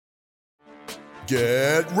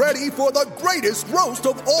Get ready for the greatest roast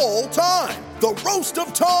of all time, the Roast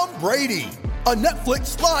of Tom Brady, a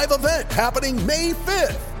Netflix live event happening May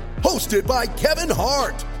 5th. Hosted by Kevin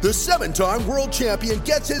Hart, the 7-time world champion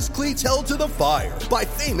gets his cleats held to the fire by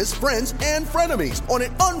famous friends and frenemies on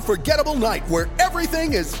an unforgettable night where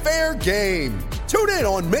everything is fair game. Tune in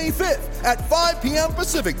on May 5th at 5 p.m.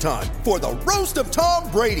 Pacific time for the Roast of Tom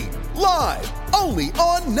Brady, live only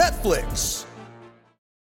on Netflix.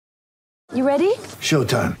 You ready?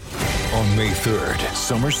 Showtime. On May 3rd,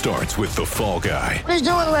 summer starts with The Fall Guy. Let's do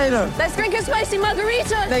it later. Let's drink a spicy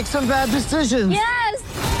margarita. Make some bad decisions. Yes!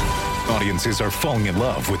 Audiences are falling in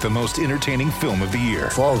love with the most entertaining film of the year.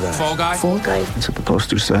 Fall Guy. Fall Guy? Fall Guy. That's what the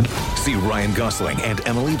poster said. See Ryan Gosling and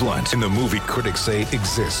Emily Blunt in the movie critics say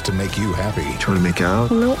exists to make you happy. Trying to make it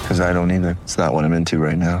out? Nope. Because I don't either. It's not what I'm into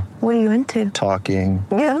right now. What are you into? Talking.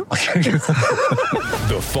 Yeah.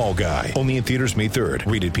 The Fall Guy. Only in theaters May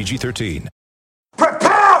 3rd. Rated PG-13.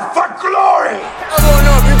 Prepare for glory! I wanna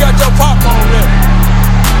know if you got your popcorn ready.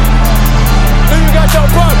 Do you got your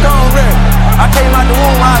popcorn ready? I came out the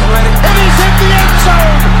womb, I was ready. And he's hit the end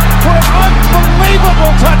zone for an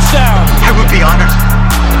unbelievable touchdown. I would be honored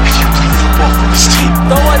if you played football for this team.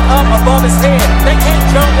 Throw it up above his head. They can't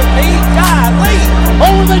jump at me. Golly.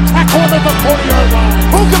 Oh, they tackle him at the 40-yard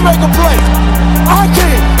line. Who can make a play? I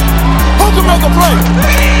can. Who can make a play?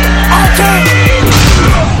 I can.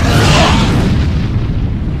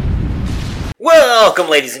 Welcome,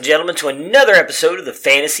 ladies and gentlemen, to another episode of the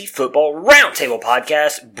Fantasy Football Roundtable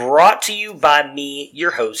Podcast, brought to you by me,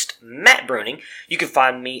 your host, Matt Bruning. You can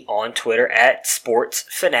find me on Twitter at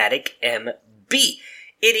SportsFanaticMB.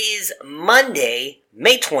 It is Monday,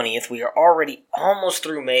 May 20th. We are already almost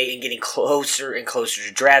through May and getting closer and closer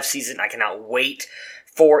to draft season. I cannot wait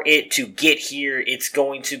for it to get here. It's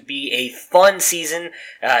going to be a fun season.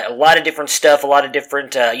 A lot of different stuff, a lot of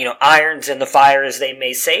different, irons in the fire, as they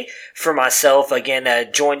may say. For myself,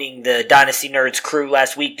 again, joining the Dynasty Nerds crew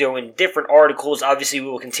last week, doing different articles. Obviously, we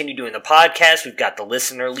will continue doing the podcast. We've got the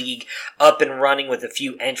Listener League up and running with a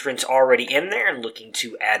few entrants already in there and looking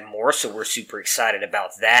to add more, so we're super excited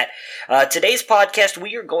about that. Today's podcast,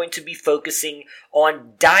 we are going to be focusing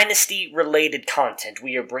on Dynasty-related content.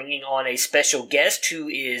 We are bringing on a special guest who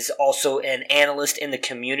is also an analyst in the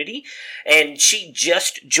community, and she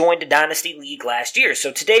just joined a Dynasty League last year.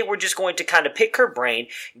 So today we're just going to kind of pick her brain,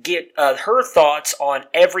 get her thoughts on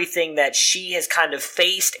everything that she has kind of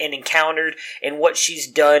faced and encountered and what she's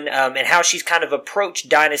done, and how she's kind of approached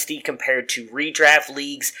Dynasty compared to redraft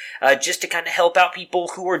leagues, just to kind of help out people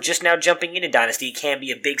who are just now jumping into Dynasty. It can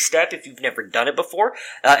be a big step if you've never done it before,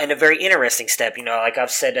 and a very interesting step. You know, like I've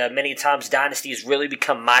said many times, Dynasty has really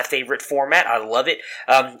become my favorite format. I love it.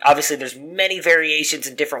 Obviously, there's many variations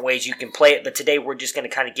and different ways you can play it, but today we're just going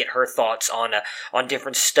to kind of get her thoughts on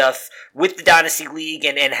different stuff with the Dynasty League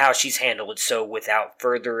and how she's handled it. So without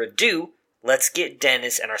further ado, let's get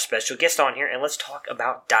Dennis and our special guest on here, and let's talk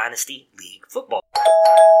about Dynasty League football.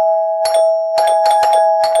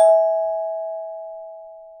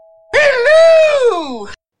 Hello!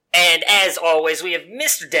 And as always, we have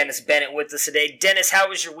Mr. Dennis Bennett with us today. Dennis, how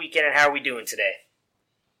was your weekend and how are we doing today?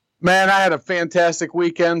 Man, I had a fantastic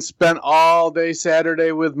weekend. Spent all day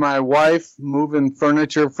Saturday with my wife moving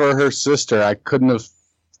furniture for her sister. I couldn't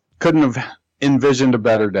have envisioned a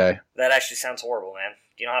better day. That actually sounds horrible, man.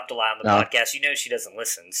 You don't have to lie on the podcast. You know she doesn't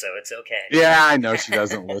listen, so it's okay. Yeah, I know she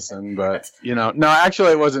doesn't listen, but, no,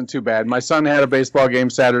 actually it wasn't too bad. My son had a baseball game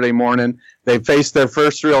Saturday morning. They faced their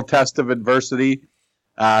first real test of adversity.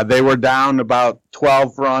 They were down about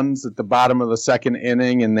 12 runs at the bottom of the second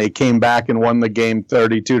inning, and they came back and won the game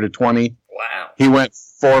 32-20. Wow. He went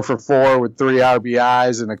 4 for 4 with 3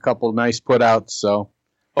 RBIs and a couple nice putouts. So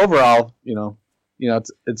overall,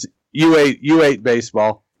 it's U8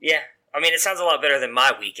 baseball. Yeah. I mean, it sounds a lot better than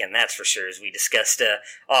my weekend, that's for sure, as we discussed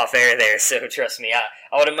off air there. So trust me,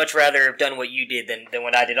 I would have much rather have done what you did than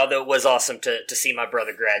what I did, although it was awesome to see my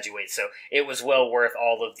brother graduate. So it was well worth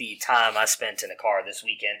all of the time I spent in a car this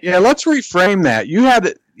weekend. Yeah, let's reframe that. You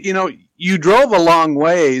had, you drove a long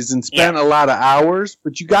ways and spent a lot of hours,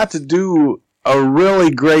 but you got to do a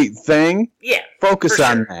really great thing. Yeah, focus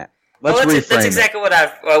on that. That's exactly what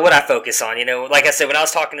I focus on. Like I said, when I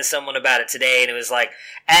was talking to someone about it today, and it was like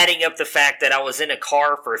adding up the fact that I was in a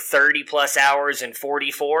car for 30 plus hours and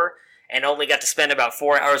 44, and only got to spend about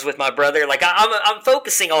 4 hours with my brother. Like I'm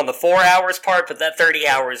focusing on the 4 hours part, but that 30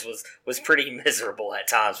 hours was pretty miserable at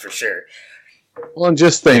times for sure. Well, and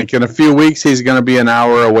just think, in a few weeks, he's going to be an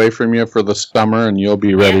hour away from you for the summer, and you'll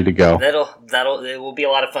be ready to go. It will be a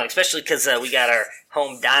lot of fun, especially because we got our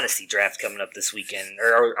home dynasty draft coming up this weekend,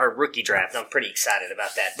 or our rookie draft. I'm pretty excited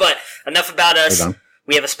about that. But enough about us.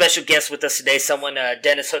 We have a special guest with us today, someone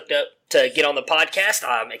Dennis hooked up to get on the podcast.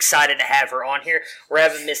 I'm excited to have her on here. We're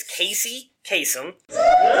having Miss Casey Kasem.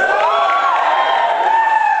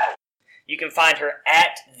 You can find her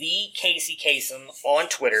at the Casey Kasem on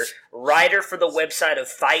Twitter, writer for the website of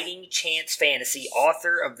Fighting Chance Fantasy,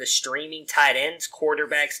 author of the streaming tight ends,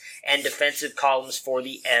 quarterbacks, and defensive columns for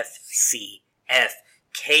the FCF.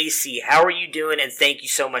 Casey, how are you doing? And thank you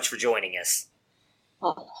so much for joining us.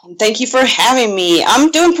 Thank you for having me. I'm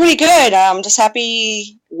doing pretty good. I'm just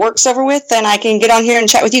happy work's over with and I can get on here and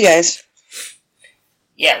chat with you guys.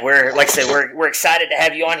 Yeah, we're excited to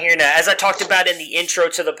have you on here. Now, as I talked about in the intro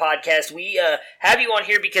to the podcast, we have you on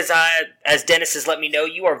here because as Dennis has let me know,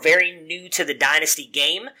 you are very new to the Dynasty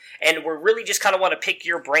game, and we're really just kind of want to pick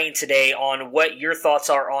your brain today on what your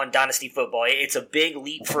thoughts are on Dynasty football. It's a big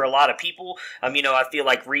leap for a lot of people. I feel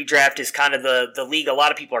like redraft is kind of the league a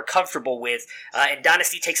lot of people are comfortable with, and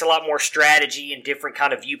Dynasty takes a lot more strategy and different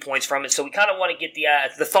kind of viewpoints from it. So we kind of want to get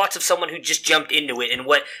the thoughts of someone who just jumped into it and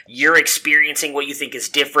what you're experiencing, what you think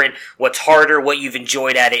is different, what's harder, what you've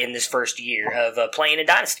enjoyed at it in this first year of playing in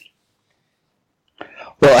Dynasty.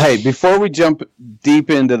 Well, hey, before we jump deep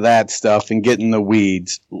into that stuff and get in the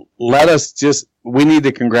weeds, we need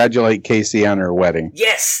to congratulate Casey on her wedding.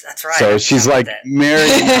 Yes, that's right. So she's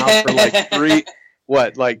married now for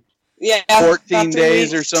 14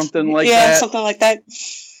 days or something like that? Yeah, something like that.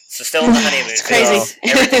 So still in the honeymoon. It's crazy.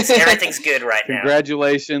 So everything's good right now.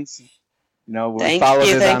 Congratulations. We followed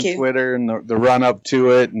it on Twitter and the run up to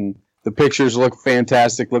it, and the pictures look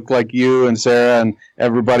fantastic. Look like you and Sarah and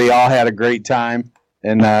everybody all had a great time,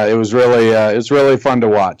 and it was really fun to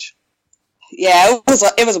watch. Yeah,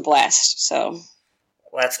 it was a blast. So,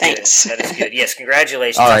 well, that's thanks. Good. That is good. Yes,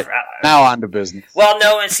 congratulations. All right, now on to business. Well,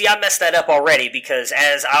 no, and see, I messed that up already because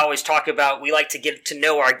as I always talk about, we like to get to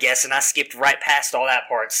know our guests, and I skipped right past all that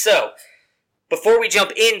part. So, before we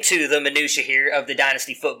jump into the minutia here of the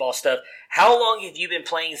Dynasty football stuff, how long have you been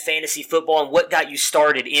playing fantasy football, and what got you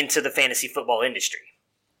started into the fantasy football industry?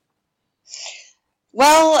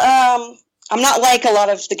 Well, I'm not like a lot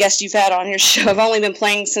of the guests you've had on your show. I've only been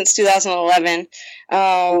playing since 2011.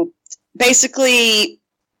 Basically,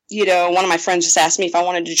 one of my friends just asked me if I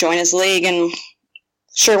wanted to join his league, and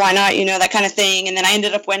sure, why not, that kind of thing. And then I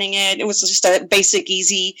ended up winning it. It was just a basic,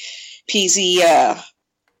 easy peasy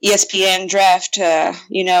ESPN draft.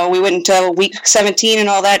 We went until week 17 and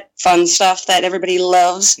all that fun stuff that everybody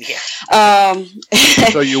loves. Yeah.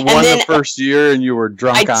 So you won the first year and you were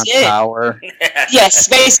drunk on power. Yes,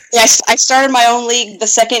 basically. I started my own league the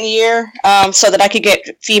second year so that I could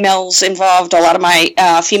get females involved. A lot of my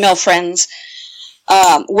female friends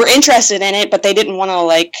were interested in it, but they didn't want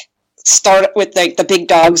to start with the big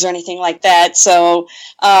dogs or anything like that. So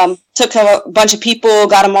took a bunch of people,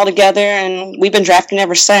 got them all together, and we've been drafting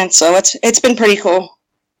ever since. So it's been pretty cool.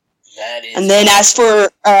 That is. And then as for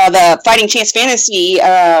the Fighting Chance Fantasy,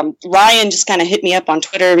 Ryan just kind of hit me up on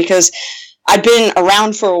Twitter because I'd been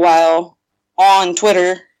around for a while on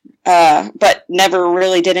Twitter, but never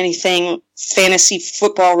really did anything fantasy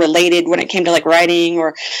football related when it came to writing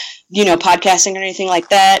or podcasting or anything like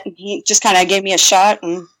that. And he just kind of gave me a shot,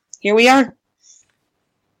 and here we are.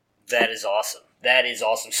 That is awesome.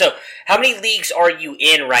 So, how many leagues are you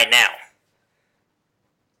in right now?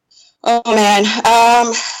 Oh, man.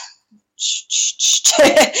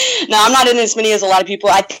 No, I'm not in as many as a lot of people.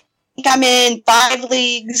 I think I'm in 5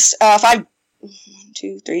 leagues. 4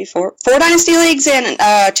 Dynasty leagues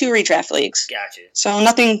and 2 redraft leagues. Gotcha. So,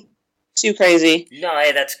 nothing too crazy. No,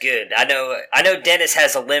 hey, that's good. I know Dennis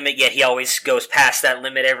has a limit, yet he always goes past that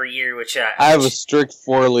limit every year, which I have a strict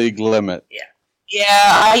 4-league limit. Yeah. Yeah,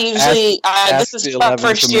 I usually this is my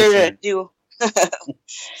first year to do.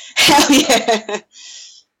 Hell yeah.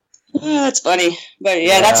 That's funny, but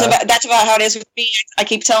yeah, that's about how it is with me. I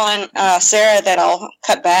keep telling Sarah that I'll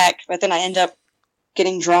cut back, but then I end up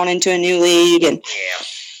getting drawn into a new league, and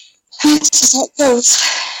that's just how it goes.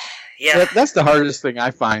 Yeah, that's the hardest thing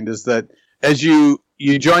I find is that as you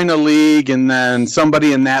join a league and then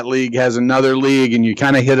somebody in that league has another league and you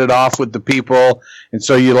kind of hit it off with the people, and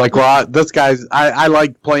so you're like, well, this guy's I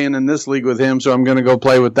like playing in this league with him, so I'm going to go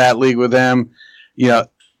play with that league with him.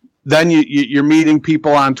 Then you're meeting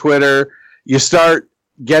people on Twitter. You start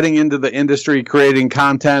getting into the industry, creating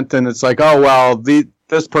content, and it's like, oh well,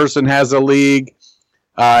 this person has a league.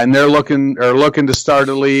 And they're looking to start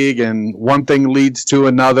a league, and one thing leads to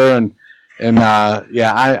another, and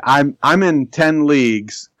I'm in 10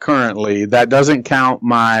 leagues currently. That doesn't count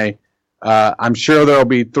my. I'm sure there'll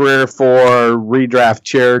be 3 or 4 redraft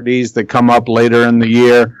charities that come up later in the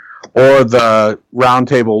year, or the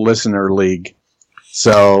Roundtable Listener League.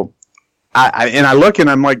 So I look and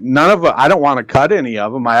I'm like, I don't want to cut any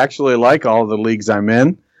of them. I actually like all the leagues I'm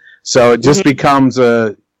in. So it just becomes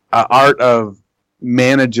a art of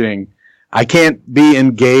managing. I can't be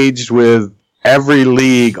engaged with every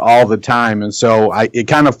league all the time. And so it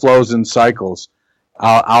kind of flows in cycles.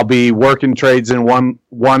 I'll be working trades in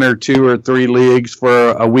one or two or three leagues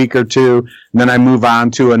for a week or two, and then I move on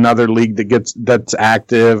to another league that's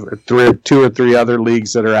active, two or three other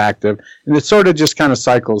leagues that are active, and it sort of just kind of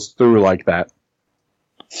cycles through like that.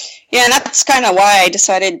 Yeah, and that's kind of why I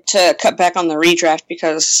decided to cut back on the redraft,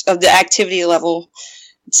 because of the activity level.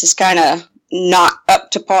 It's just kind of not up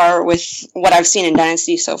to par with what I've seen in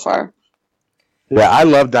Dynasty so far. Yeah, I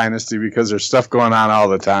love Dynasty because there's stuff going on all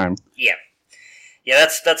the time. Yeah. Yeah,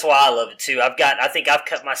 that's why I love it too. I think I've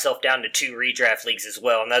cut myself down to 2 redraft leagues as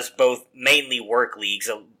well, and that's both mainly work leagues.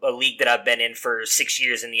 A league that I've been in for 6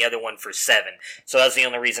 years, and the other one for 7. So that's the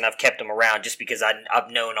only reason I've kept them around, just because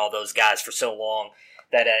I've known all those guys for so long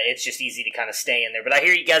that it's just easy to kind of stay in there. But I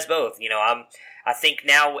hear you guys both. I think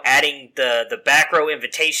now adding the back row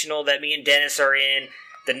invitational that me and Dennis are in,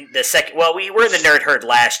 the second. Well, we were in the Nerd Herd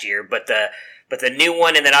last year, but the new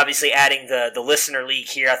one, and then obviously adding the listener league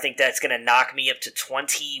here, I think that's going to knock me up to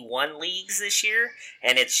 21 leagues this year,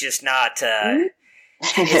 and it's just not.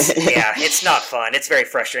 It's not fun. It's very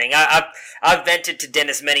frustrating. I've vented to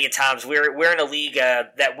Dennis many a times. We're in a league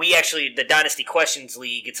that we actually, the Dynasty Questions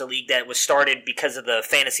League. It's a league that was started because of the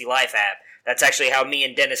Fantasy Life app. That's actually how me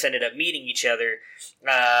and Dennis ended up meeting each other.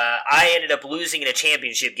 I ended up losing in a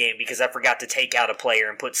championship game because I forgot to take out a player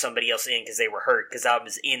and put somebody else in because they were hurt, because I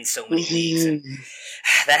was in so many leagues. And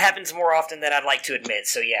that happens more often than I'd like to admit.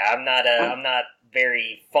 So yeah, I'm not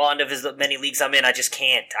very fond of as many leagues I'm in. I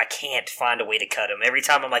can't find a way to cut them. Every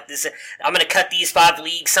time I'm like, I'm going to cut these 5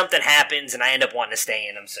 leagues, something happens, and I end up wanting to stay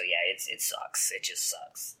in them. So yeah, it sucks. It just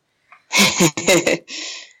sucks.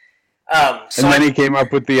 And then he came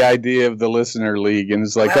up with the idea of the listener league, and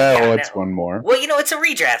it's like, it's one more. Well, it's a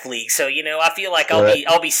redraft league, so I feel like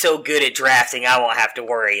I'll be so good at drafting, I won't have to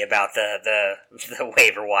worry about the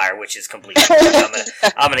waiver wire, which is completely.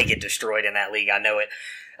 I'm gonna get destroyed in that league. I know it.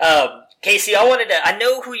 Casey, I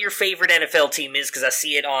know who your favorite NFL team is because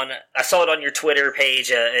I saw it on your Twitter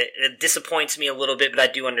page. It disappoints me a little bit, but I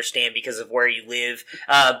do understand because of where you live.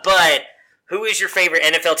 But who is your favorite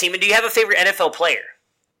NFL team, and do you have a favorite NFL player?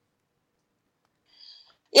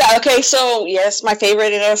 Yeah, okay, so, yes, my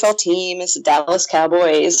favorite NFL team is the Dallas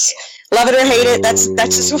Cowboys. Love it or hate it, that's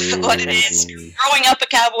just what it is. Growing up a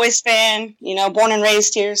Cowboys fan, born and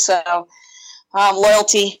raised here, so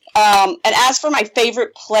loyalty. And as for my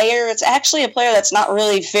favorite player, it's actually a player that's not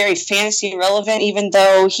really very fantasy relevant, even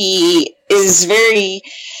though he is very,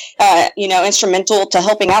 instrumental to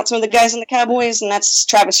helping out some of the guys in the Cowboys, and that's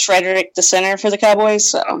Travis Frederick, the center for the Cowboys.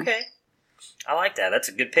 So. Okay. I like that. That's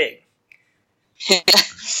a good pick.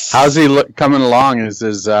 How's he coming along?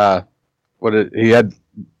 He had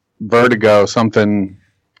vertigo? Something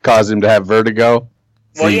caused him to have vertigo.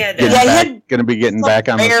 Well, going to be getting back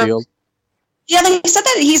on the field. Yeah, they said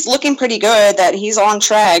that he's looking pretty good, that he's on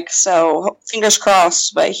track. So fingers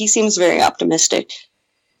crossed. But he seems very optimistic.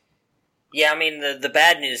 Yeah, I mean the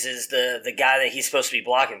bad news is the guy that he's supposed to be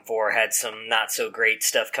blocking for had some not so great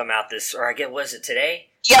stuff come out was it today?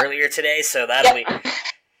 Yep. Earlier today. So that'll be.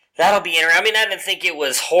 That'll be interesting. I mean, I didn't think it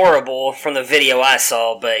was horrible from the video I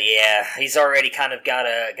saw, but yeah, he's already kind of got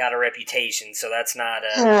a reputation, so that's not.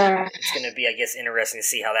 It's going to be, I guess, interesting to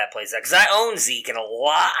see how that plays out. Because I own Zeke in a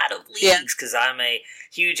lot of leagues because I'm a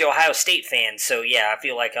huge Ohio State fan. So yeah, I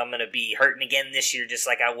feel like I'm going to be hurting again this year, just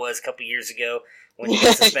like I was a couple years ago when he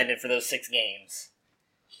got suspended for those 6 games.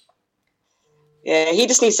 Yeah, he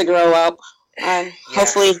just needs to grow up.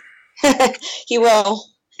 Hopefully, he will.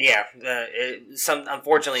 Yeah,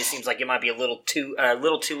 unfortunately, it seems like it might be a little too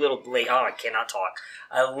late. Oh, I cannot talk.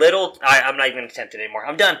 I'm not even going to attempt it anymore.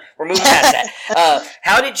 I'm done. We're moving past that.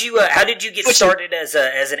 How did you get started as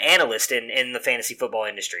an analyst in the fantasy football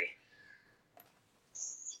industry?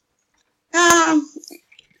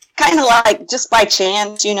 Kind of like just by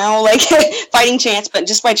chance, like fighting chance, but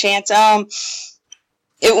just by chance.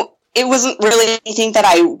 It wasn't really anything that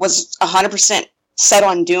I was 100% set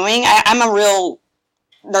on doing. I'm a real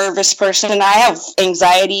nervous person, and I have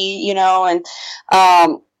anxiety, and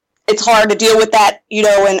it's hard to deal with that,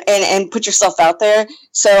 and put yourself out there.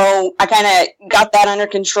 So I kind of got that under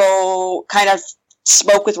control, kind of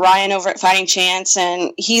spoke with Ryan over at Fighting Chance,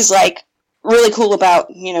 and he's like really cool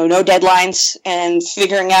about, no deadlines and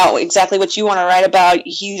figuring out exactly what you want to write about.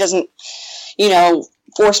 He doesn't,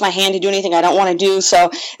 force my hand to do anything I don't want to do.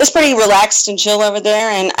 So it's pretty relaxed and chill over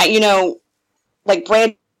there. And I, like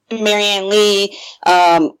Brandon, Marianne Lee,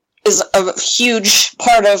 is a huge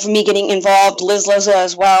part of me getting involved. Liz Loza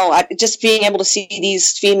as well. Just being able to see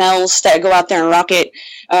these females that go out there and rock it.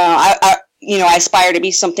 I aspire to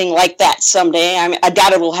be something like that someday. I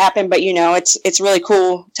doubt it will happen, but it's really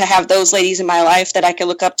cool to have those ladies in my life that I can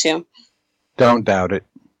look up to. Don't doubt it.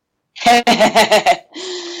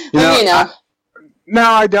 No,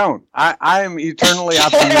 I don't. I am eternally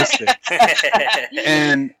optimistic.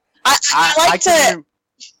 And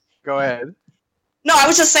go ahead. No, I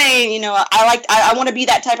was just saying, I want to be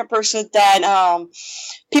that type of person that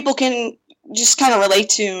people can just kind of relate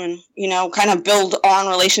to and, kind of build on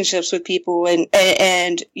relationships with people and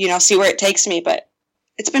see where it takes me. But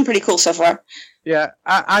it's been pretty cool so far. Yeah.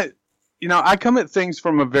 I come at things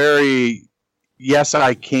from a very yes,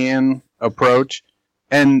 I can approach.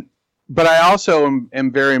 But I also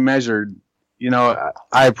am very measured.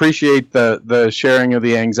 I appreciate the sharing of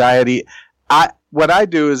the anxiety. What I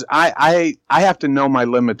do is I have to know my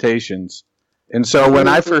limitations. And so when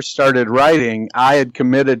I first started writing, I had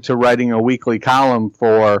committed to writing a weekly column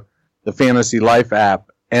for the Fantasy Life app.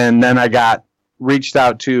 And then I got reached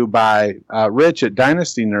out to by Rich at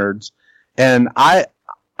Dynasty Nerds. And I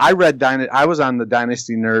was on the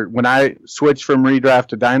Dynasty Nerd. When I switched from Redraft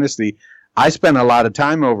to Dynasty, I spent a lot of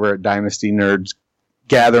time over at Dynasty Nerds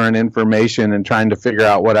gathering information and trying to figure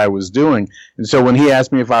out what I was doing. And so when he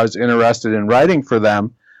asked me if I was interested in writing for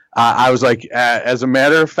them, I was like, as a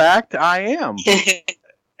matter of fact, I am.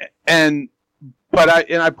 I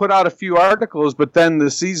put out a few articles, but then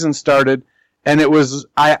the season started, and it was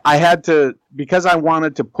I had to, because I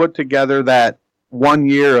wanted to put together that 1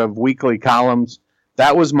 year of weekly columns.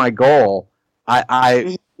 That was my goal.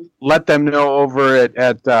 I let them know over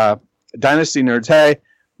at Dynasty Nerds, hey,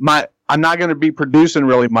 I'm not going to be producing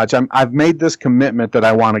really much. I've made this commitment that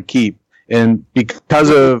I want to keep, and because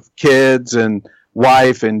of kids and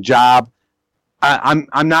wife and job,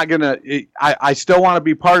 I'm not going to. I still want to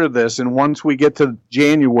be part of this. And once we get to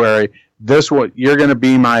January, you're going to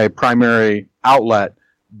be my primary outlet.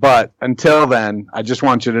 But until then, I just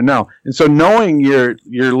want you to know. And so knowing your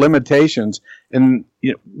limitations, and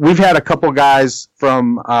we've had a couple guys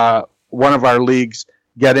from one of our leagues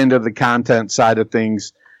get into the content side of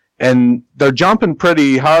things, and they're jumping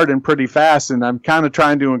pretty hard and pretty fast. And I'm kind of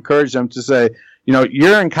trying to encourage them to say,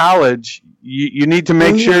 you're in college. You need to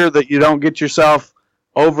make sure that you don't get yourself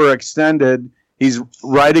overextended. He's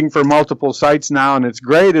writing for multiple sites now, and it's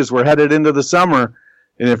great as we're headed into the summer.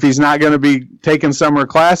 And if he's not going to be taking summer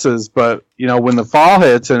classes, but, when the fall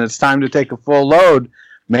hits and it's time to take a full load,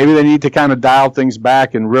 maybe they need to kind of dial things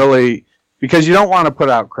back and really, because you don't want to put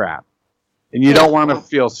out crap. And you don't want to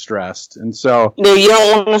feel stressed, and so no, you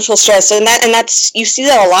don't want to feel stressed, and that's you see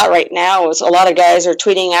that a lot right now. Is a lot of guys are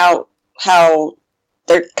tweeting out how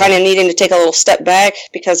they're kind of needing to take a little step back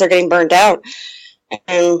because they're getting burned out,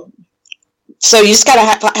 and so you just gotta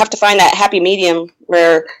have to find that happy medium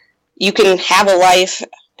where you can have a life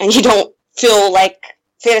and you don't feel like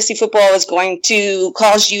fantasy football is going to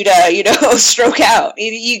cause you to stroke out.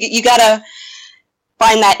 You gotta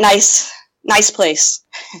find that nice place.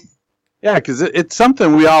 Yeah, because it's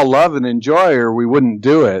something we all love and enjoy, or we wouldn't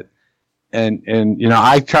do it. And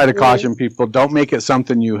I try to caution people: don't make it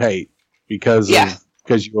something you hate because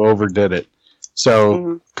you overdid it.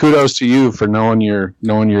 So kudos to you for knowing your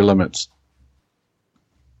limits.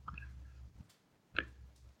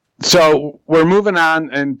 So we're moving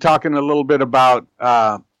on and talking a little bit about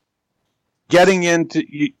getting into.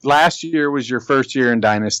 Last year was your first year in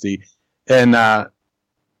Dynasty, and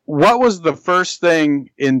what was the first thing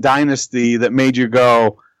in Dynasty that made you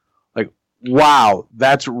go, like, wow,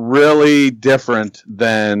 that's really different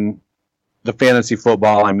than the fantasy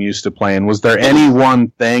football I'm used to playing? Was there any one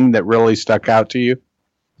thing that really stuck out to you?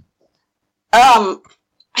 Well,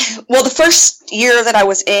 the first year that I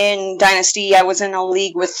was in Dynasty, I was in a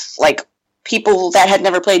league with, people that had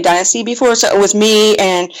never played Dynasty before. So it was me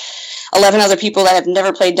and 11 other people that had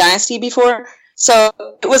never played Dynasty before. So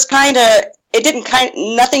it was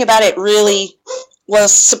nothing about it really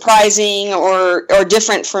was surprising or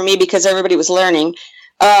different for me because everybody was learning.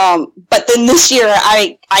 But then this year,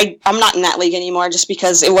 I'm not in that league anymore just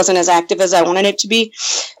because it wasn't as active as I wanted it to be.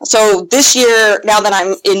 So this year, now that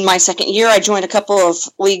I'm in my second year, I joined a couple of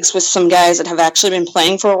leagues with some guys that have actually been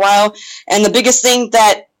playing for a while. And the biggest thing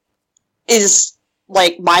that is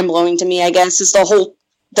mind-blowing to me, I guess, is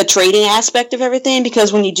the trading aspect of everything,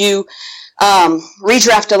 because when you do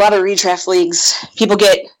redraft, a lot of redraft leagues, people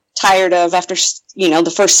get tired of after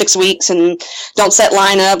the first 6 weeks and don't set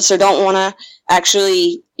lineups or don't want to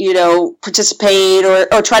actually participate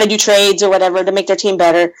or try to do trades or whatever to make their team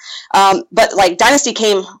better. But Dynasty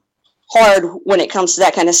came hard when it comes to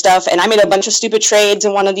that kind of stuff. And I made a bunch of stupid trades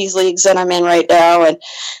in one of these leagues that I'm in right now, and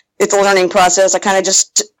it's a learning process. I kind of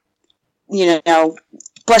just,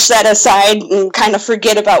 brush that aside and kind of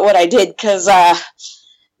forget about what I did because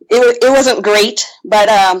it wasn't great, but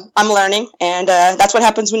I'm learning, and that's what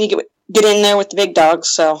happens when you get in there with the big dogs.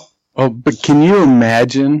 So. Oh, but can you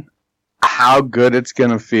imagine how good it's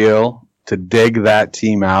going to feel to dig that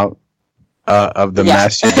team out of the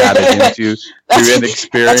mess you got it into through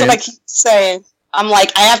inexperience? That's what I keep saying. I'm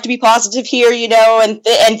like, I have to be positive here, and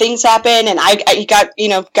things happen, and I got,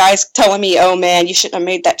 guys telling me, oh man, you shouldn't have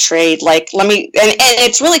made that trade. Like, and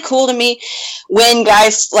it's really cool to me when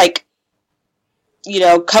guys like,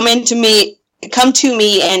 come to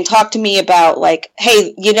me and talk to me about like,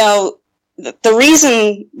 hey, the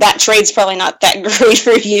reason that trade's probably not that great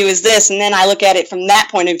for you is this, and then I look at it from that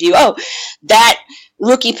point of view. Oh, that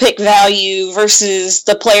rookie pick value versus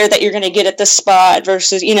the player that you're going to get at this spot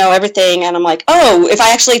versus, everything. And I'm like, oh, if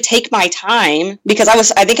I actually take my time, because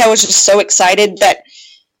I think I was just so excited that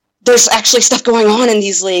there's actually stuff going on in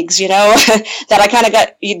these leagues, that I kind of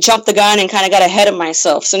jumped the gun and kind of got ahead of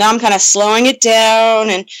myself. So now I'm kind of slowing it down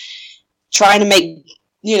and trying to make,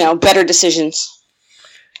 better decisions.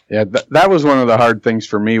 Yeah, that was one of the hard things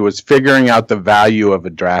for me, was figuring out the value of a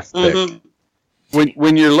draft pick. Mm-hmm.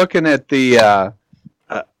 When you're looking at the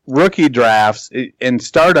rookie drafts and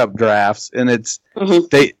startup drafts, and it's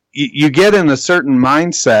you get in a certain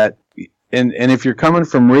mindset, and if you're coming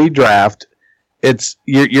from redraft, it's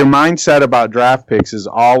your mindset about draft picks is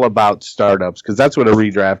all about startups, because that's what a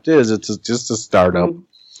redraft is. It's just a startup.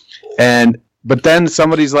 But then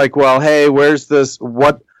somebody's like, well, hey, where's this?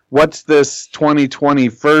 What's this 2020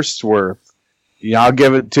 first worth? I'll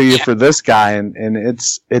give it to you for this guy, and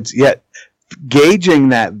it's yet gauging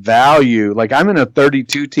that value. Like, I'm in a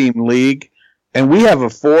 32-team league, and we have a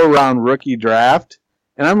 4-round rookie draft,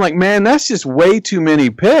 and I'm like, man, that's just way too many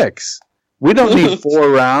picks. We don't need 4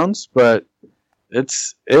 rounds, but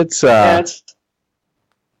it's sounds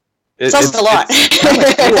a lot.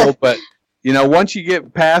 It's cool, but once you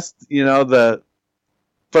get past the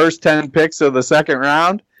first 10 picks of the second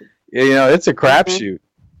round, it's a crapshoot.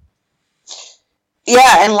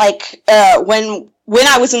 Yeah, and like when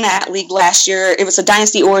I was in that league last year, it was a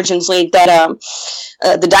Dynasty Origins league that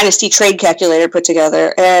the Dynasty Trade Calculator put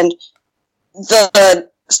together, and the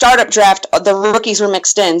startup draft, the rookies were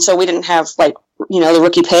mixed in, so we didn't have the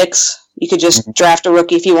rookie picks. You could just draft a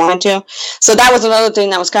rookie if you wanted to. So that was another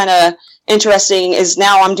thing that was kind of interesting. Is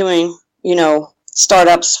now I'm doing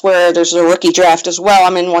startups where there's a rookie draft as well.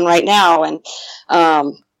 I'm in one right now, and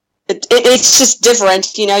it's just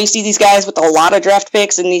different. You see these guys with a lot of draft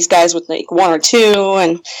picks and these guys with like 1 or 2,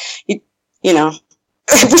 and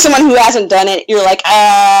for someone who hasn't done it, you're like,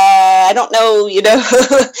 I don't know,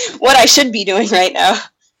 what I should be doing right now.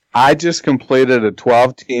 I just completed a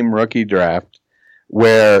 12-team rookie draft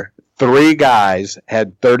where 3 guys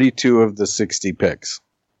had 32 of the 60 picks.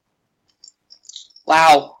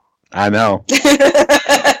 Wow. I know.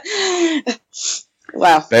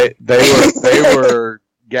 Wow. They were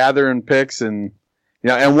gathering picks, and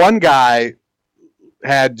and one guy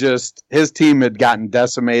had just, his team had gotten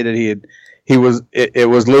decimated. It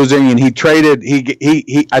was losing, and he traded.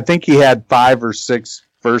 He I think he had 5 or 6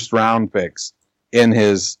 first round picks in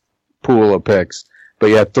his pool of picks, but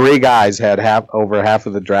yeah, 3 guys had over half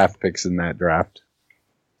of the draft picks in that draft.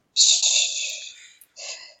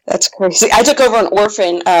 That's crazy. I took over an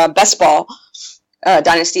orphan best ball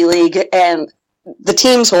dynasty league, and the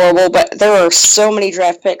team's horrible, but there were so many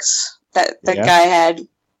draft picks that guy had.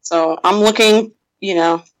 So I'm looking,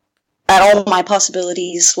 at all my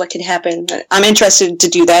possibilities, what could happen. I'm interested to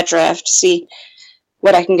do that draft, see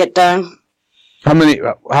what I can get done. How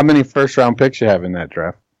many first round picks you have in that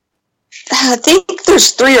draft? I think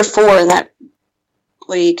there's 3 or 4 in that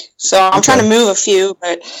league. So I'm trying to move a few,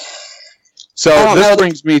 but so this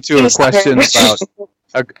brings me to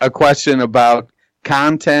a question about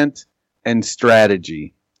content and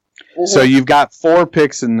strategy. Mm-hmm. So you've got 4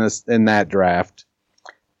 picks in that draft.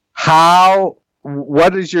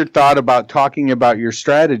 What is your thought about talking about your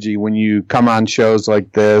strategy when you come on shows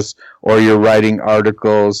like this or you're writing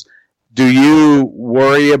articles? Do you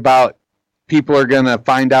worry about people are going to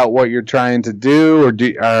find out what you're trying to do, or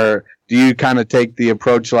do you kind of take the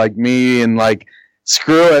approach like me and like,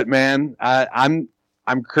 screw it, man, I'm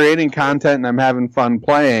creating content and I'm having fun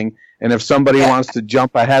playing, and if somebody wants to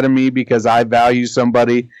jump ahead of me because I value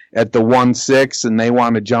somebody at the 1-6 and they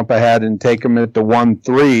want to jump ahead and take them at the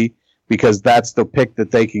 1-3 because that's the pick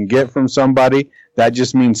that they can get from somebody, that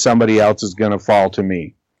just means somebody else is going to fall to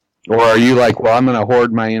me? Or are you like, well, I'm going to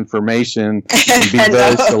hoard my information and be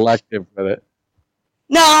very selective with it?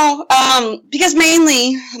 No, because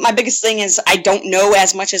mainly my biggest thing is I don't know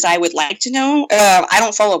as much as I would like to know. I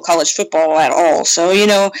don't follow college football at all, so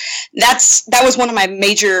that was one of my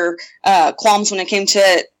major qualms when it came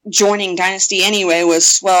to joining Dynasty. Anyway,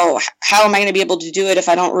 was how am I going to be able to do it if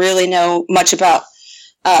I don't really know much about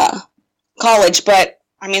college? But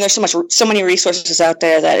I mean, there's so many resources out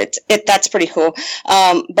there that that's pretty cool.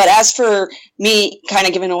 But as for me kind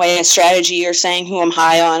of giving away a strategy or saying who I'm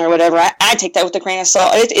high on or whatever, I take that with a grain of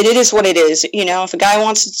salt. It is what it is. If a guy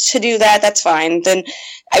wants to do that, that's fine. Then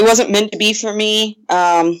it wasn't meant to be for me.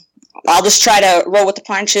 I'll just try to roll with the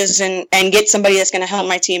punches and get somebody that's going to help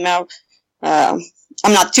my team out.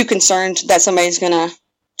 I'm not too concerned that somebody's going to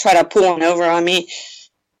try to pull one over on me.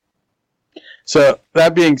 So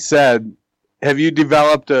that being said, have you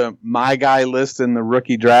developed a my guy list in the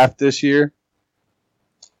rookie draft this year?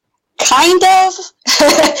 Kind of.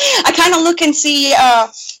 I kind of look and see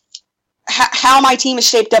how my team is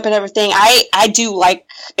shaped up and everything. I do like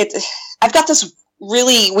it. I've got this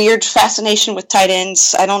really weird fascination with tight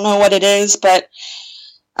ends. I don't know what it is, but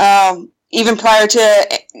even prior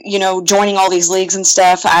to joining all these leagues and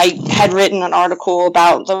stuff, I had written an article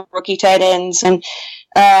about the rookie tight ends, and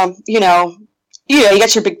you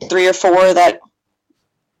got your big 3 or 4 that,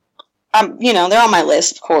 they're on my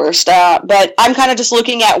list, of course. But I'm kind of just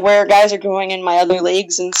looking at where guys are going in my other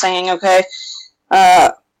leagues and saying, okay,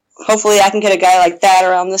 hopefully I can get a guy like that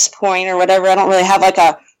around this point or whatever. I don't really have like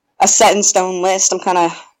a set in stone list. I'm kind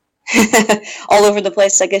of all over the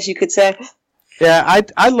place, I guess you could say. Yeah,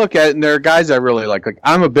 I look at it, and there are guys I really like. Like,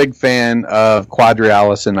 I'm a big fan of Quadri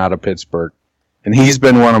Allison out of Pittsburgh, and he's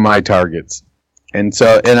been one of my targets. And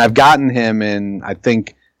I've gotten him in, I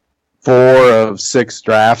think, 4 of 6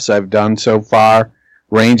 drafts I've done so far,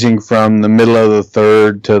 ranging from the middle of the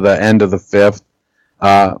 3rd to the end of the 5th.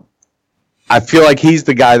 I feel like he's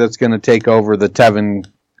the guy that's going to take over the Tevin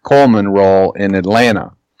Coleman role in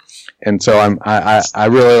Atlanta. And so I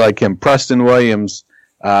really like him. Preston Williams,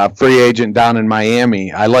 free agent down in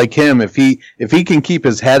Miami. I like him. If he can keep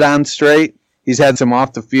his head on straight, he's had some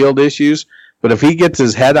off the field issues. But if he gets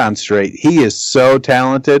his head on straight, he is so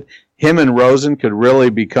talented. Him and Rosen could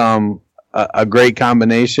really become a great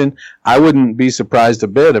combination. I wouldn't be surprised a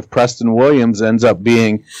bit if Preston Williams ends up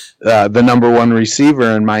being the number 1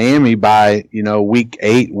 receiver in Miami by week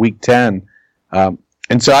 8, week 10. And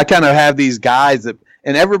so I kind of have these guys that,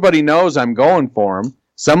 and everybody knows I'm going for them.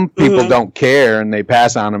 Some people don't care and they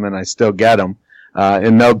pass on them, and I still get them.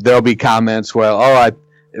 And there'll be comments, I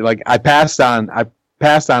passed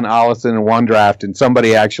on Allison in one draft, and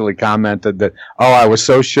somebody actually commented that, I was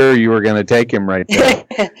so sure you were going to take him right there.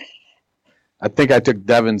 I think I took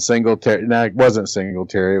Devin Singletary. No, it wasn't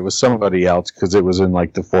Singletary. It was somebody else because it was in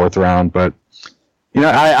like the 4th round. But,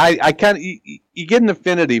 I kind of, you get an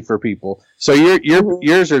affinity for people. So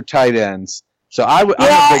yours are tight ends. So I'm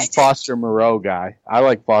a big Foster Moreau guy. I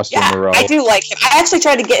like Foster Moreau. I do like him. I actually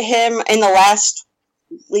tried to get him in the last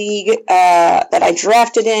league that I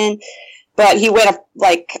drafted in. But he went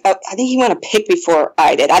I think he went a pick before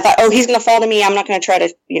I did. I thought, he's going to fall to me. I'm not going to try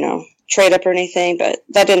to, trade up or anything, but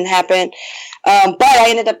that didn't happen. But I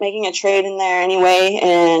ended up making a trade in there anyway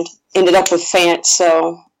and ended up with Fant,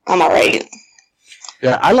 so I'm all right.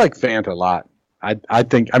 Yeah, I like Fant a lot. I'm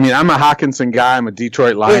a Hockenson guy. I'm a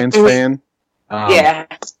Detroit Lions fan. Yeah.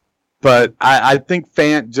 But I think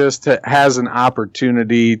Fant just has an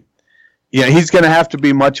opportunity. Yeah, he's going to have to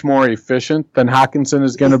be much more efficient than Hockenson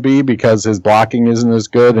is going to be because his blocking isn't as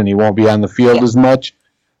good and he won't be on the field as much.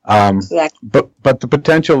 Exactly. But the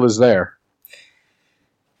potential is there.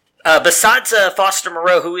 Besides Foster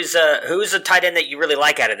Moreau, who is a tight end that you really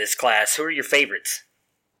like out of this class? Who are your favorites?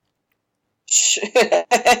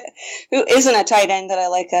 Who isn't a tight end that I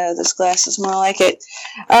like out of this class is more like it.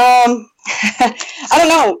 I don't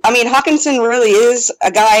know. I mean, Hockenson really is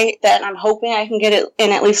a guy that I'm hoping I can get it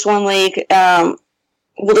in at least one league.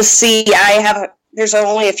 We'll just see. There's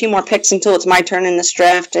only a few more picks until it's my turn in this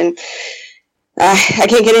draft, and I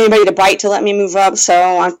can't get anybody to bite to let me move up.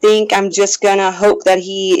 So I think I'm just gonna hope that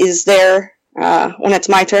he is there when it's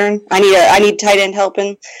my turn. I need tight end help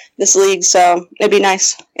in this league, so it'd be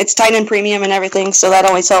nice. It's tight end premium and everything, so that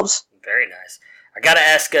always helps. Very nice. I got to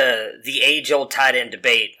ask the age-old tight end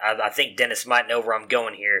debate. I think Dennis might know where I'm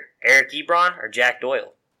going here. Eric Ebron or Jack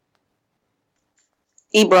Doyle?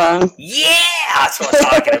 Ebron. Yeah, that's what I'm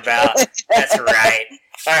talking about. That's right.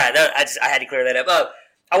 All right, I had to clear that up.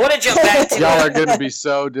 I want to jump back to... Y'all are going to be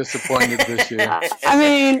so disappointed this year. I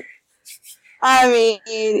mean,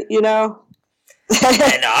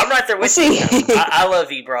 Yeah, no, I'm right there with you. I love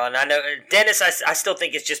Ebron. I know Dennis. I still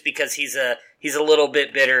think it's just because he's a little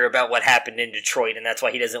bit bitter about what happened in Detroit, and that's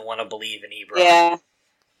why he doesn't want to believe in Ebron. Yeah,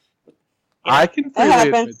 I can freely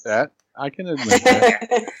admit that. I can admit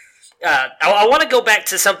that. I want to go back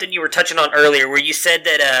to something you were touching on earlier, where you said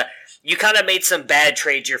that you kind of made some bad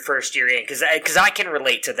trades your first year in, because I can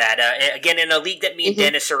relate to that. Again, in a league that me and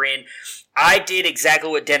Dennis are in, I did exactly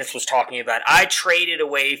what Dennis was talking about. I traded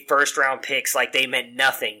away first-round picks like they meant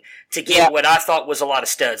nothing to get what I thought was a lot of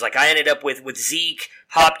studs. Like, I ended up with Zeke,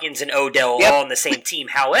 Hopkins, and Odell all on the same team.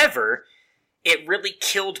 However, it really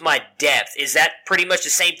killed my depth. Is that pretty much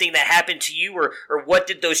the same thing that happened to you, or what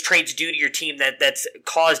did those trades do to your team that's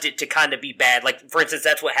caused it to kind of be bad? Like, for instance,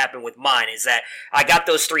 that's what happened with mine, is that I got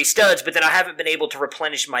those 3 studs, but then I haven't been able to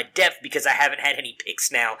replenish my depth because I haven't had any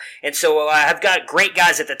picks now. And so I've got great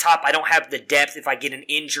guys at the top. I don't have the depth if I get an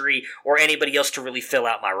injury or anybody else to really fill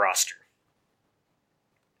out my roster.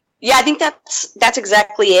 Yeah, I think that's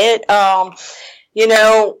exactly it.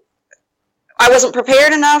 I wasn't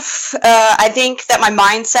prepared enough. I think that my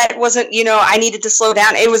mindset wasn't, I needed to slow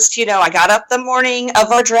down. It was, I got up the morning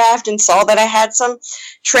of our draft and saw that I had some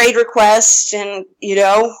trade requests and,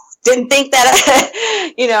 didn't think that,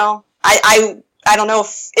 I don't know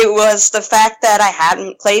if it was the fact that I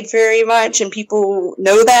hadn't played very much and people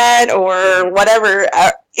know that or whatever.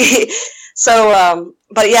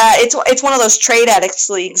 But yeah, it's one of those trade addicts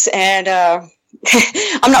leagues, and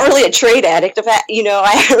I'm not really a trade addict. I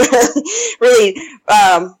haven't really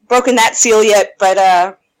broken that seal yet, but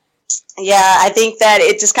yeah, I think that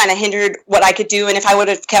it just kind of hindered what I could do. And if I would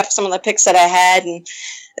have kept some of the picks that I had and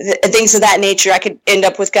things of that nature, I could end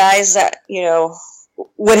up with guys that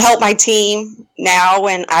would help my team now,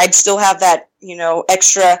 and I'd still have that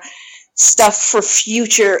extra stuff for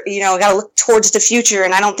future. I got to look towards the future,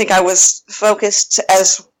 and I don't think I was focused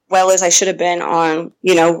as well as I should have been on.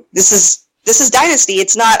 This is Dynasty.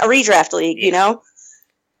 It's not a redraft league,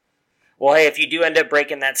 Well, hey, if you do end up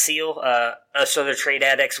breaking that seal, us other trade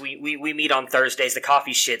addicts, we meet on Thursdays. The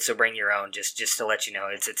coffee's shit, so bring your own. Just to let you know,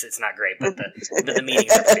 it's not great, but the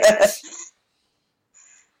meetings are pretty nice.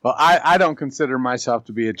 Well, I don't consider myself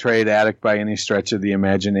to be a trade addict by any stretch of the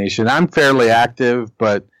imagination. I'm fairly active,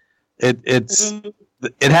 but it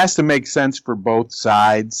has to make sense for both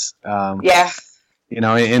sides.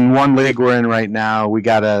 In one league we're in right now, we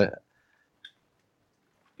got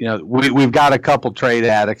we've got a couple trade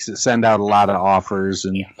addicts that send out a lot of offers,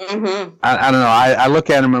 and I don't know. I look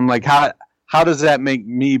at them, I'm like, how does that make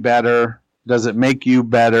me better? Does it make you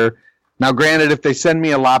better? Now, granted, if they send me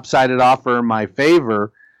a lopsided offer in my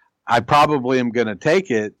favor, I probably am going to take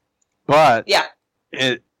it. But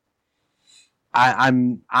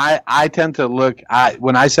I tend to look.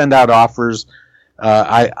 When I send out offers,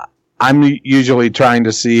 I'm usually trying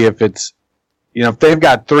to see if it's. If they've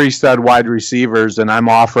got 3 stud wide receivers and I'm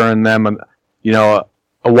offering them, a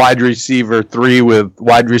wide receiver 3 with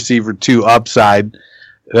wide receiver 2 upside,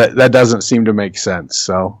 that doesn't seem to make sense.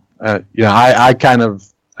 So, I kind of,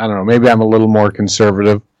 I don't know, maybe I'm a little more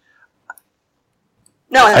conservative.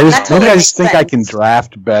 No, I just think I can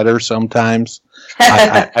draft better sometimes.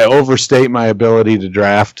 I overstate my ability to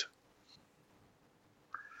draft.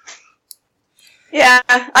 Yeah,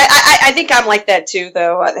 I think I'm like that too,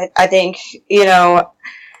 though. I think,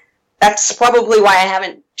 that's probably why I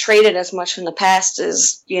haven't traded as much in the past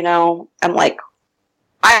is, I'm like,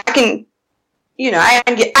 I can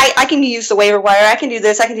use the waiver wire, I can do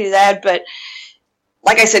this, I can do that, but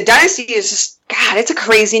like I said, Dynasty is just, God, it's a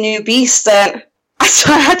crazy new beast that I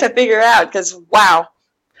still have to figure out because, wow.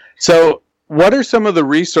 So what are some of the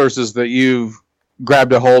resources that you've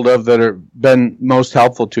grabbed a hold of that have been most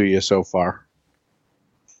helpful to you so far?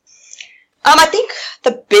 I think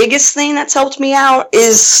the biggest thing that's helped me out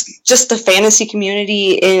is just the fantasy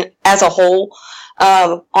community as a whole.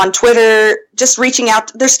 On Twitter, just reaching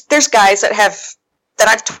out. There's guys that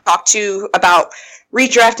I've talked to about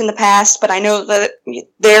redraft in the past, but I know that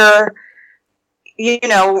their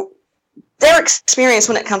experience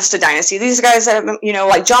when it comes to Dynasty. These guys that have,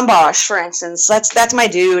 like John Bosch, for instance, that's my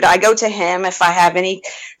dude. I go to him if I have any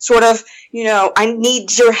sort of, I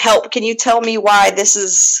need your help. Can you tell me why this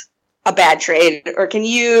is a bad trade, or can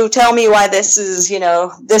you tell me why this is,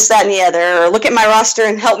 this, that, and the other, or look at my roster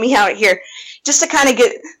and help me out here, just to kind of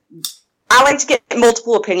I like to get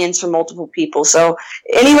multiple opinions from multiple people. So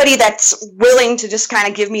anybody that's willing to just kind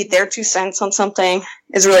of give me their 2 cents on something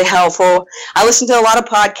is really helpful. I listen to a lot of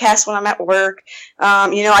podcasts when I'm at work.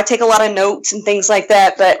 I take a lot of notes and things like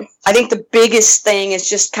that, but I think the biggest thing is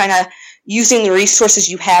just kind of using the resources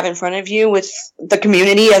you have in front of you with the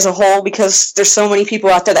community as a whole, because there's so many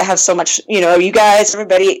people out there that have so much, you guys,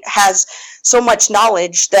 everybody has so much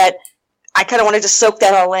knowledge that I kind of wanted to soak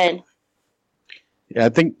that all in. Yeah, I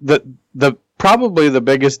think the probably the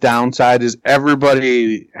biggest downside is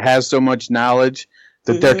everybody has so much knowledge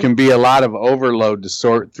that there can be a lot of overload to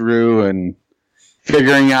sort through and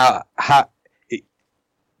figuring out how,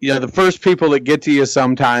 the first people that get to you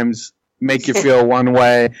sometimes make you feel one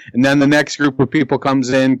way, and then the next group of people comes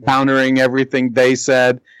in countering everything they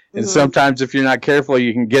said. And sometimes if you're not careful,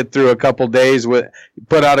 you can get through a couple days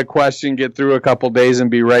put out a question, get through a couple days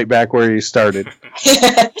and be right back where you started.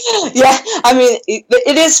 Yeah. I mean,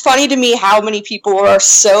 it is funny to me how many people are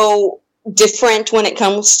so different when it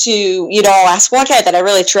comes to, I'll ask one guy that I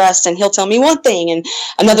really trust and he'll tell me one thing and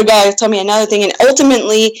another guy will tell me another thing. And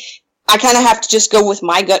ultimately I kind of have to just go with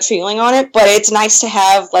my gut feeling on it, but it's nice to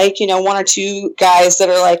have one or two guys that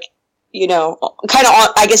are kind of on,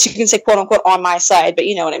 I guess you can say quote unquote on my side, but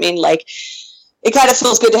you know what I mean? Like it kind of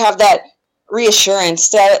feels good to have that reassurance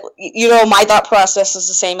that, my thought process is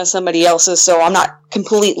the same as somebody else's. So I'm not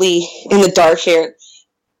completely in the dark here.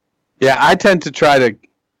 Yeah. I tend to try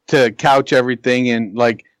to couch everything in,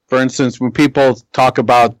 like, for instance, when people talk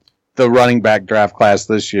about the running back draft class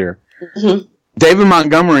this year, David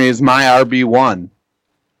Montgomery is my RB1.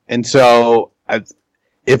 And so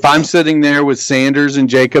if I'm sitting there with Sanders and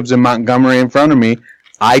Jacobs and Montgomery in front of me,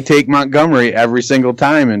 I take Montgomery every single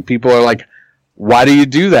time. And people are like, why do you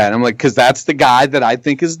do that? And I'm like, because that's the guy that I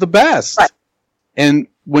think is the best. Right. And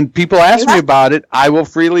when people ask me about it, I will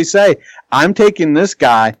freely say, I'm taking this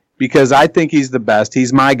guy because I think he's the best.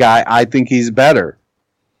 He's my guy. I think he's better.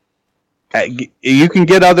 You can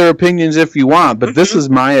get other opinions if you want, but this is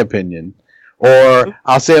my opinion. Or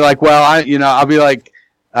I'll say like, well, I'll be like,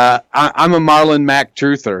 I'm a Marlon Mack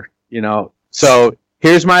truther, So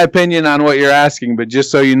here's my opinion on what you're asking, but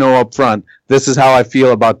just so you know up front, this is how I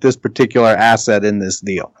feel about this particular asset in this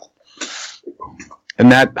deal.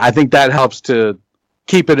 And I think that helps to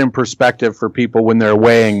keep it in perspective for people when they're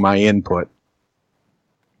weighing my input.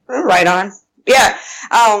 Right on. Yeah.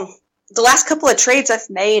 The last couple of trades I've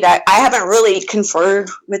made, I haven't really conferred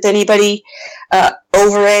with anybody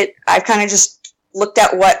over it. I've kind of just looked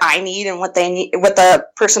at what I need and what they need, what the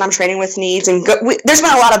person I'm trading with needs. And there's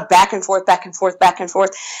been a lot of back and forth.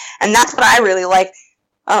 And that's what I really like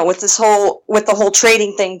with the whole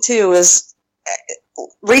trading thing too, is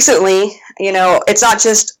recently, it's not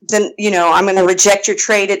just, I'm going to reject your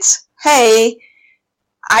trade. It's, hey,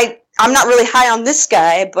 I'm not really high on this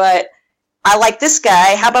guy, but I like this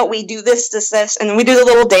guy. How about we do this, and then we do the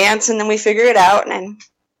little dance, and then we figure it out, and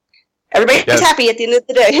everybody's happy at the end of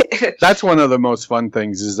the day. That's one of the most fun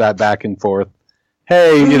things, is that back and forth.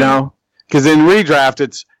 Hey, because in redraft,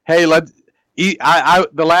 it's, hey,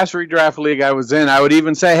 the last redraft league I was in, I would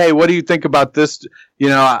even say, hey, what do you think about this?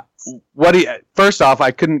 First off, I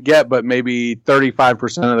couldn't get but maybe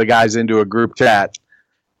 35% of the guys into a group chat.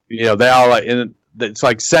 They all, it's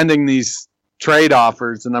like sending these trade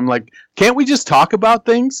offers, and I'm like, can't we just talk about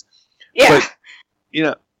things? Yeah.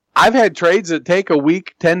 But, I've had trades that take a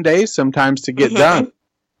week, 10 days sometimes to get done.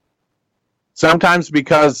 Sometimes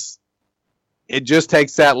because it just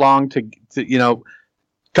takes that long to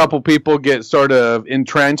couple people get sort of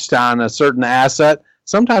entrenched on a certain asset.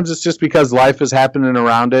 Sometimes it's just because life is happening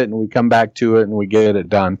around it and we come back to it and we get it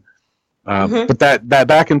done. But that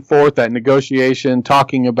back and forth, that negotiation,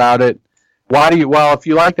 talking about it, if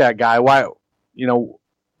you like that guy, why,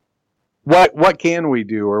 what can we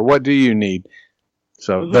do, or what do you need?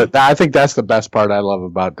 So I think that's the best part I love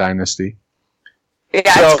about Dynasty. Yeah,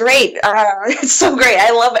 it's great. It's so great.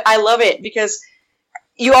 I love it because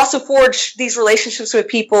you also forge these relationships with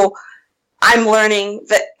people. I'm learning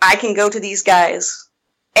that I can go to these guys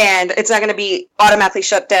and it's not going to be automatically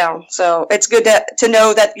shut down. So it's good to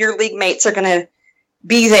know that your league mates are going to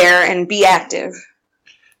be there and be active.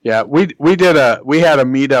 Yeah, we had a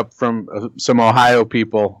meetup from some Ohio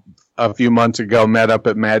people a few months ago, met up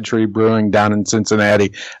at Mad Tree Brewing down in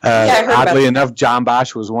Cincinnati. Oddly enough, John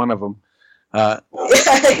Bosch was one of them.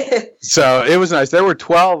 So it was nice. There were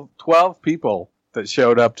 12 people that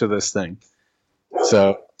showed up to this thing.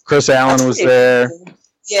 So Chris Allen was there.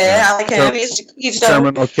 Yeah, I like him. He's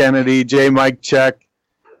Terminal Kennedy, J. Mike Check.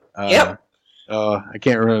 Yep. I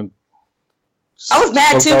can't remember. I was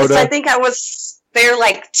mad too because I think I was there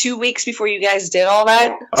like 2 weeks before you guys did all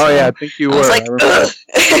that. So yeah, I think you were. I was like,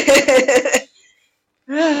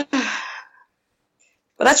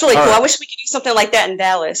 but that's really cool. I wish we could do something like that in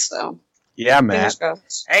Dallas. So yeah, Matt.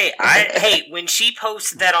 Hey, when she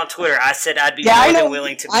posted that on Twitter, I said I'd be more than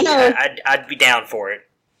willing to. I'd be down for it.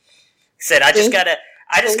 Said I just gotta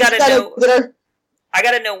know. I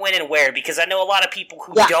gotta know when and where, because I know a lot of people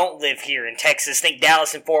who don't live here in Texas think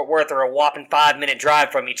Dallas and Fort Worth are a whopping 5-minute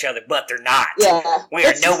drive from each other, but they're not. Yeah, we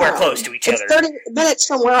are nowhere close to each other. 30 minutes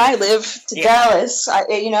from where I live to Dallas,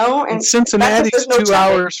 and Cincinnati's 2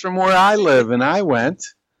 hours from where I live, and I went.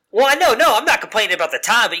 Well, I know, no, I'm not complaining about the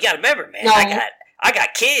time, but you got to remember, man, No. I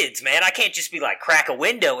got kids, man. I can't just be like crack a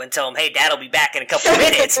window and tell them, "Hey, Dad'll be back in a couple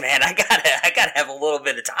minutes," man. I gotta have a little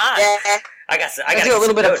bit of time. Yeah. I gotta do a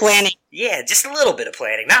little bit of planning. Yeah, just a little bit of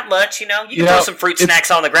planning, not much. You can throw some fruit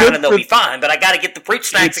snacks on the ground and they'll be fine. But I got to get the fruit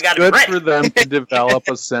snacks. I got to be ready. It's good for them to develop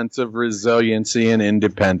a sense of resiliency and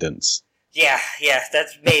independence. Yeah,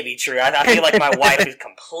 that's maybe true. I feel like my wife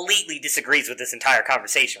completely disagrees with this entire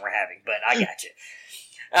conversation we're having, but I got you.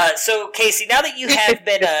 So, Casey, now that you have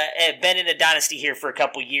been in a dynasty here for a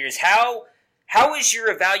couple years, how has your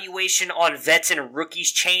evaluation on vets and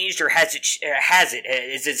rookies changed, or has it? Has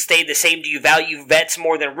it stayed the same? Do you value vets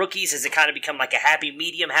more than rookies? Has it kind of become like a happy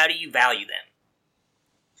medium? How do you value them?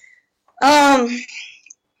 I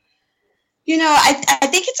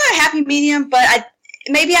think it's a happy medium, but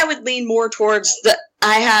maybe I would lean more towards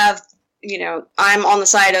I'm on the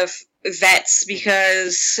side of vets,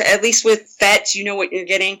 because at least with vets, you know what you're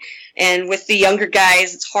getting. And with the younger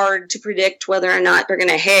guys, it's hard to predict whether or not they're going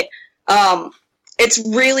to hit. It's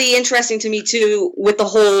really interesting to me, too, with the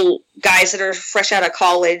whole guys that are fresh out of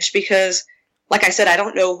college, because, like I said, I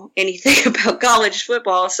don't know anything about college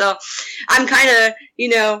football. So I'm kind of,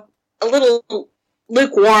 a little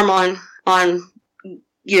lukewarm on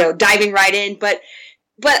diving right in. But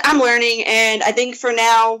I'm learning, and I think for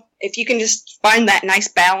now, if you can just find that nice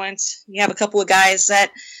balance, you have a couple of guys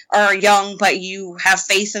that are young, but you have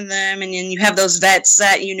faith in them, and then you have those vets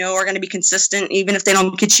that are going to be consistent, even if they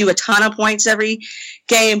don't get you a ton of points every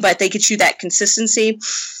game, but they get you that consistency.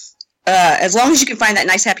 As long as you can find that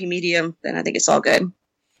nice happy medium, then I think it's all good.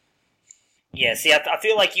 Yeah, see, I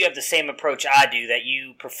feel like you have the same approach I do, that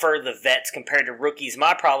you prefer the vets compared to rookies.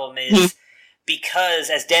 My problem is,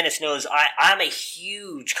 because, as Dennis knows, I'm a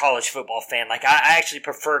huge college football fan. Like, I actually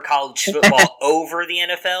prefer college football over the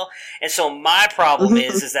NFL. And so my problem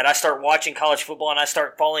is that I start watching college football and I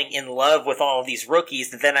start falling in love with all of these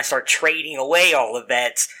rookies, and then I start trading away all the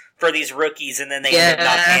vets for these rookies, and then they end up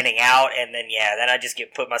not panning out, and then, then I just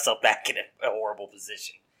put myself back in a horrible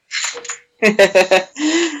position.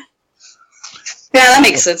 Yeah, that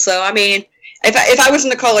makes sense, though. I mean, if I was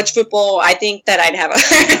into college football, I think that I'd have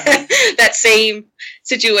that same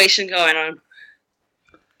situation going on.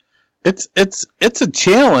 It's a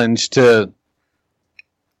challenge to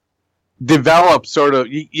develop sort of.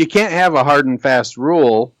 You can't have a hard and fast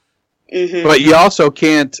rule, but you also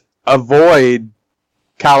can't avoid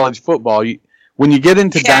college football. When you get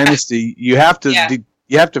into dynasty, you have to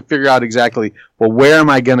you have to figure out exactly, well, where am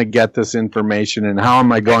I going to get this information and how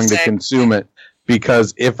am I going to consume it?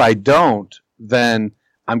 Because if I don't, then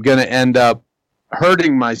I'm going to end up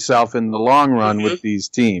hurting myself in the long run with these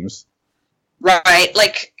teams. Right.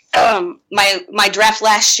 Like my draft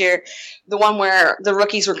last year, the one where the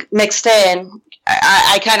rookies were mixed in,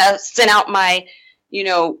 I kind of sent out my,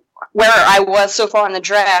 where I was so far in the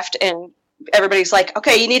draft, and everybody's like,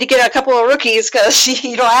 okay, you need to get a couple of rookies because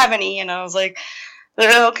you don't have any. And I was like,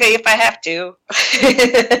 okay, if I have to.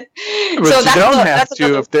 But so you don't have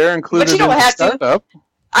to if they're included in the startup.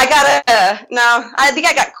 I think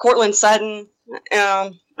I got Cortland Sutton.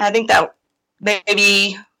 I think that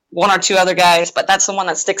maybe one or two other guys, but that's the one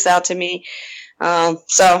that sticks out to me.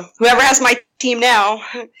 So whoever has my team now,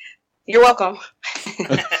 you're welcome.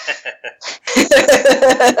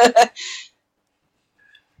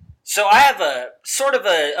 So I have a sort of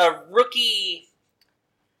a rookie,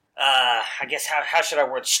 I guess, how should I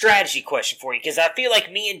word, strategy question for you, because I feel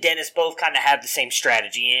like me and Dennis both kind of have the same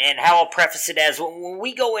strategy, and how I'll preface it as, when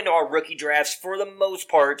we go into our rookie drafts, for the most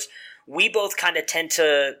part, we both kind of tend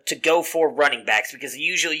to go for running backs, because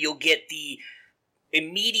usually you'll get the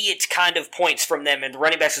immediate kind of points from them, and the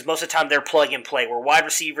running backs is most of the time they're plug and play, where wide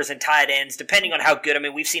receivers and tight ends, depending on how good, I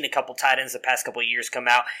mean, we've seen a couple tight ends the past couple of years come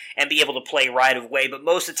out and be able to play right away, but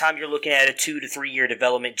most of the time you're looking at a 2 to 3 year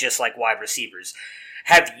development just like wide receivers.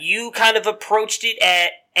 Have you kind of approached it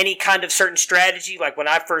at any kind of certain strategy? Like when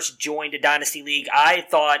I first joined a Dynasty League, I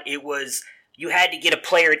thought it was you had to get a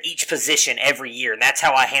player at each position every year, and that's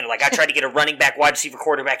how I handle it. Like I tried to get a running back, wide receiver,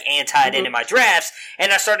 quarterback, and tight end in my drafts,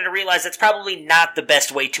 and I started to realize that's probably not the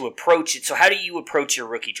best way to approach it. So how do you approach your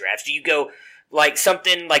rookie drafts? Do you go like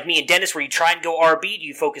something like me and Dennis where you try and go RB? Do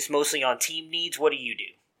you focus mostly on team needs? What do you do?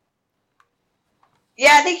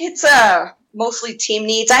 Yeah, I think it's mostly team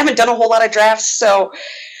needs. I haven't done a whole lot of drafts, so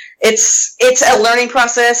it's a learning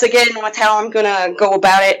process, again, with how I'm going to go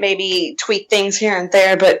about it, maybe tweak things here and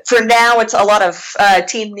there. But for now, it's a lot of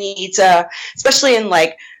team needs, especially in,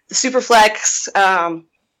 like, the Superflex.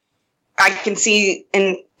 I can see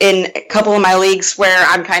in a couple of my leagues where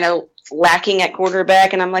I'm kind of lacking at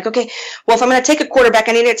quarterback, and I'm like, okay, well, if I'm going to take a quarterback,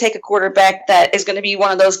 I need to take a quarterback that is going to be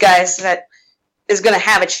one of those guys that is going to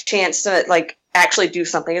have a chance to like actually do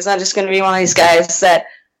something. It's not just going to be one of these guys that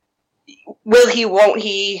will he, won't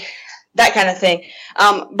he, that kind of thing.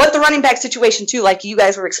 But the running back situation too, like you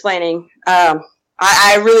guys were explaining,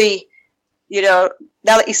 I really,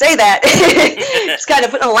 now that you say that, it's kind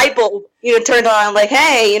of putting a light bulb, turned on. Like,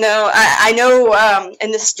 hey, I know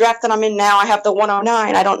in this draft that I'm in now, I have the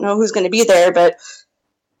 109. I don't know who's going to be there, but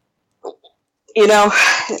is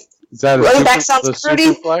that running back sounds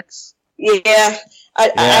pretty. Flex? Yeah,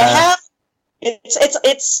 I have.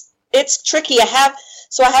 It's tricky. I have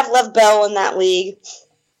Lev Bell in that league.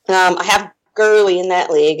 I have Gurley in that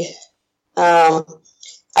league. I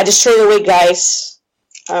just traded away Geis.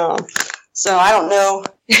 So I don't know.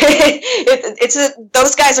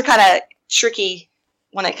 Those guys are kind of tricky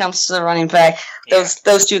when it comes to the running back.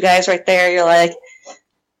 Those two guys right there, you're like,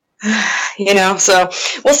 So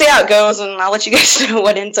we'll see how it goes, and I'll let you guys know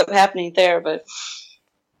what ends up happening there. But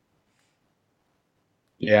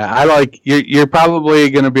yeah, I like you're probably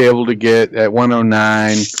going to be able to get at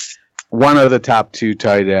 109 one of the top 2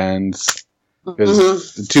 tight ends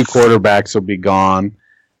because the 2 quarterbacks will be gone.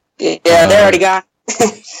 Yeah, they're already gone.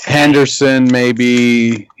 Henderson,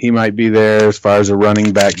 maybe he might be there as far as a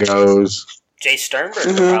running back goes. Jay Sternberg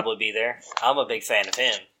will probably be there. I'm a big fan of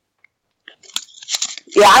him.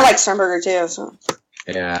 Yeah, I like Sternberger too. So.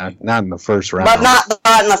 Yeah, not in the first round. But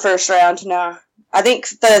not in the first round, no. I think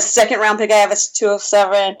the second round pick I have is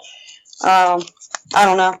 207. I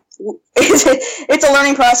don't know. It's a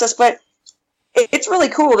learning process, but it's really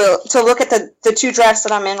cool to look at the 2 drafts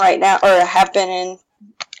that I'm in right now, or have been in,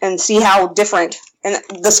 and see how different. And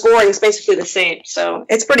the scoring is basically the same, so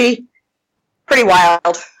it's pretty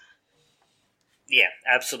wild. Yeah,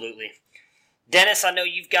 absolutely. Dennis, I know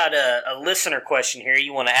you've got a listener question here.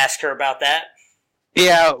 You want to ask her about that?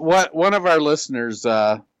 Yeah, one of our listeners,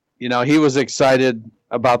 he was excited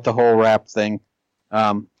about the whole rap thing.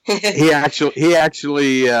 He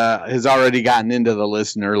actually has already gotten into the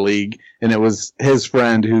listener league, and it was his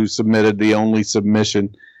friend who submitted the only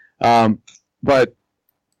submission. But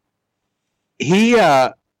he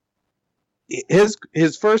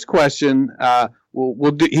his first question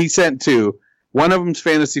he sent 2. One of them's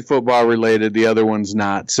fantasy football related, the other one's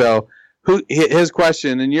not. So his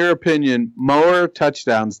question, in your opinion, more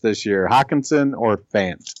touchdowns this year, Hockenson or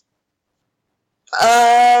Fant?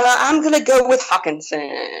 I'm gonna go with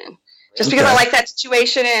Hockenson, just because I like that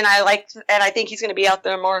situation, and I think he's gonna be out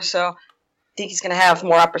there more. So I think he's gonna have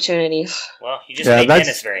more opportunities. Well, you just made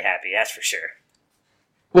Dennis very happy, that's for sure.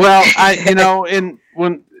 Well,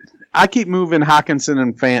 when I keep moving Hockenson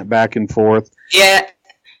and Fant back and forth. Yeah,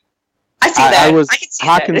 I see that. I was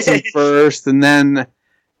Hockenson first, and then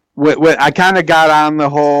I kind of got on the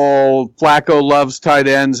whole Flacco loves tight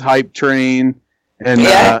ends hype train, and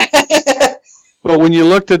but when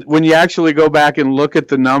you actually go back and look at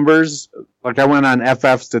the numbers, like I went on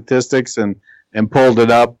FF statistics and pulled it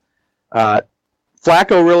up.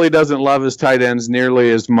 Flacco really doesn't love his tight ends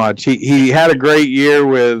nearly as much. He had a great year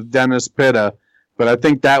with Dennis Pitta, but I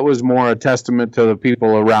think that was more a testament to the people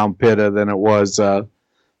around Pitta than it was how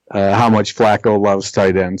much Flacco loves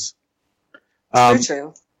tight ends. Very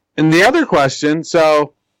true. And the other question,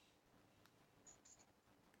 so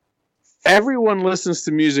everyone listens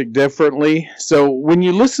to music differently. So when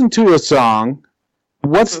you listen to a song,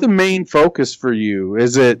 what's the main focus for you?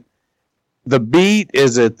 Is it the beat?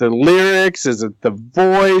 Is it the lyrics? Is it the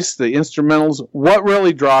voice, the instrumentals? What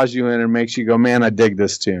really draws you in and makes you go, man, I dig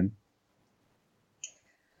this tune?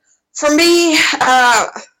 For me,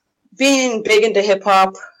 being big into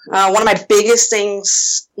hip-hop, one of my biggest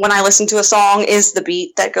things when I listen to a song is the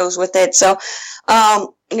beat that goes with it. So,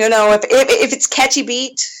 if it's catchy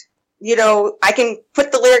beat, I can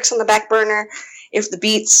put the lyrics on the back burner if the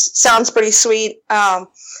beat sounds pretty sweet.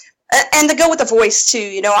 And to go with the voice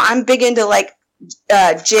too, I'm big into like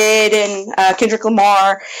Jid and Kendrick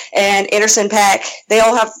Lamar and Anderson .Paak. They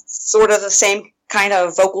all have sort of the same kind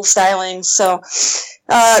of vocal styling. So,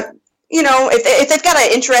 if they've got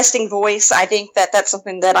an interesting voice, I think that's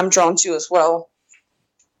something that I'm drawn to as well.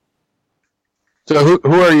 So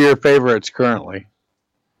who are your favorites currently?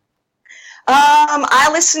 I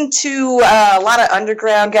listen to a lot of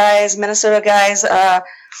underground guys, Minnesota guys.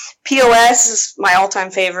 POS is my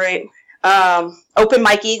all-time favorite. Open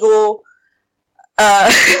Mike Eagle.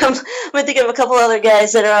 I'm going to think of a couple other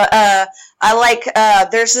guys that are, I like.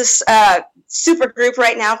 There's this super group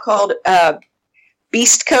right now called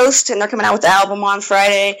Beast Coast, and they're coming out with the album on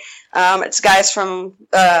Friday. It's guys from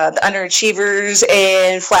the Underachievers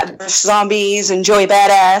and Flatbush Zombies and Joey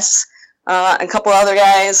Badass and a couple other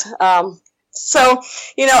guys. So,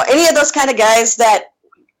 any of those kind of guys that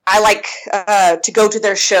I like to go to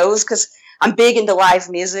their shows, because I'm big into live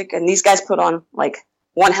music, and these guys put on like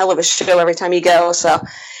one hell of a show every time you go, so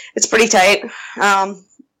it's pretty tight.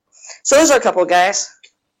 So those are a couple of guys.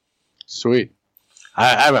 Sweet. I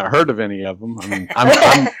haven't heard of any of them. I mean,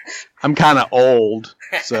 I'm kind of old,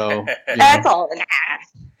 so it's all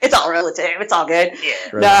relative. It's all good. Yeah.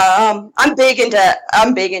 Right. I'm big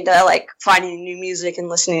into like finding new music and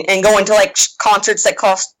listening and going to like concerts that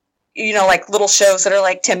cost, like little shows that are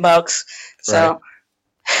like $10. So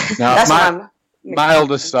now, that's my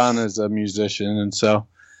oldest son is a musician, and so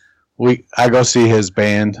I go see his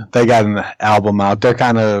band. They got an album out. They're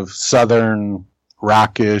kind of southern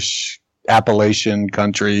rockish, Appalachian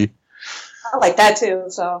country. I like that too.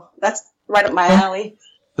 So that's right up my alley.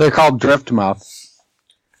 They're called Driftmouth.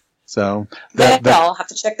 So I'll have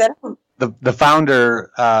to check that out. The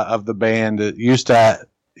founder of the band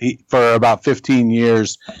for about 15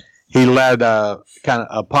 years, he led a kind of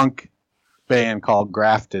a punk band called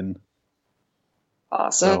Grafton.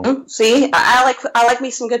 Awesome. So, see, I like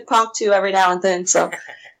me some good punk too every now and then. So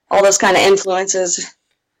all those kind of influences,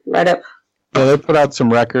 right up. Yeah, they put out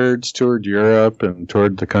some records, toured Europe and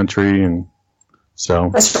toured the country, and so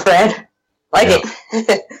that's Fred.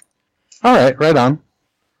 It. All right on.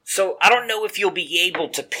 So I don't know if you'll be able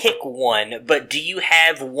to pick one, but do you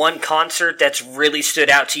have one concert that's really stood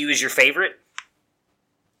out to you as your favorite?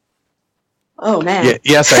 Oh man. Yeah,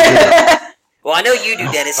 yes, I do. Well, I know you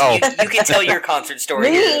do, Dennis. Oh. You can tell your concert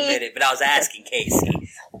story here in a minute, but I was asking Casey.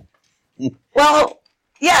 Well,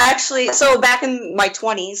 yeah, actually, so back in my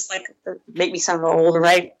 20s, make me sound old,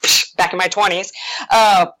 right? Back in my 20s,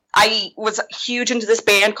 I was huge into this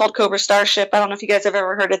band called Cobra Starship. I don't know if you guys have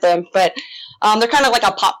ever heard of them, but they're kind of like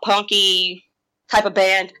a pop-punky type of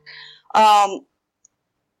band. One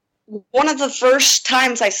of the first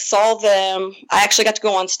times I saw them, I actually got to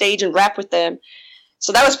go on stage and rap with them.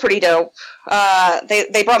 So that was pretty dope.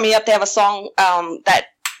 They brought me up. They have a song that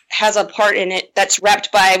has a part in it that's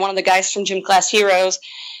rapped by one of the guys from Gym Class Heroes.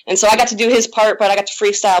 And so I got to do his part, but I got to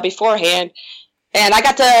freestyle beforehand. And I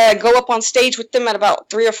got to go up on stage with them at about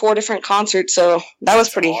 3 or 4 different concerts. So that was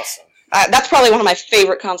pretty awesome. That's probably one of my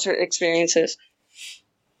favorite concert experiences.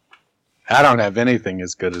 I don't have anything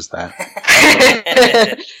as good as that.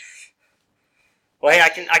 Well, hey,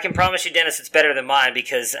 I can promise you, Dennis, it's better than mine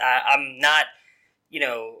because I'm not,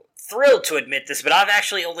 thrilled to admit this, but I've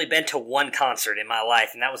actually only been to one concert in my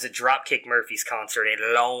life, and that was a Dropkick Murphys concert a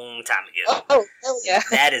long time ago. Oh, hell yeah.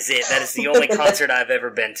 That is it. That is the only concert I've ever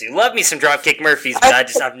been to. Love me some Dropkick Murphys, but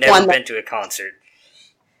I've never been to a concert.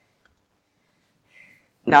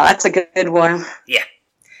 No, that's a good one. Yeah,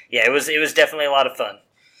 it was definitely a lot of fun.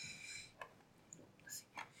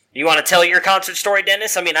 You want to tell your concert story,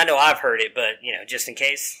 Dennis? I mean, I know I've heard it, but just in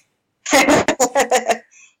case.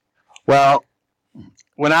 Well,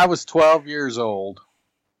 when I was 12 years old,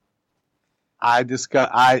 I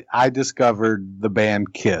discovered the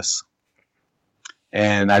band Kiss,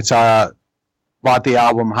 and bought the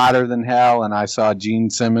album Hotter Than Hell, and I saw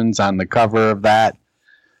Gene Simmons on the cover of that,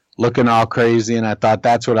 looking all crazy, and I thought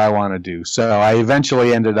that's what I want to do. So I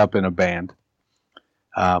eventually ended up in a band.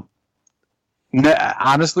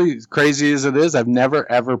 Honestly, as crazy as it is, I've never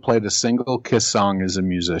ever played a single Kiss song as a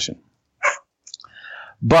musician.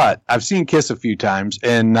 But I've seen Kiss a few times,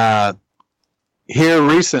 and here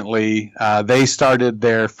recently, they started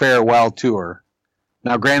their farewell tour.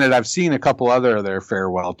 Now, granted, I've seen a couple other of their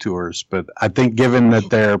farewell tours, but I think given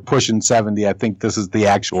that they're pushing 70, I think this is the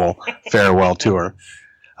actual farewell tour.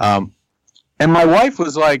 And my wife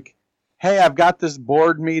was like, hey, I've got this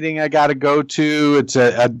board meeting I got to go to. It's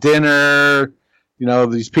a dinner,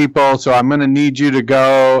 these people, so I'm going to need you to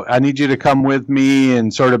go. I need you to come with me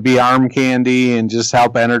and sort of be arm candy and just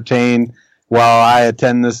help entertain while I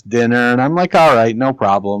attend this dinner. And I'm like, all right, no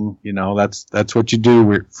problem. That's what you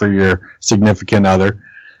do for your significant other.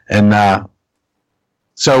 And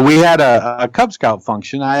so we had a Cub Scout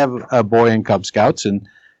function. I have a boy in Cub Scouts, and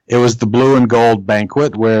it was the Blue and Gold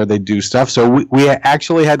banquet where they do stuff. So we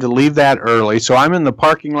actually had to leave that early. So I'm in the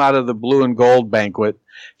parking lot of the Blue and Gold banquet,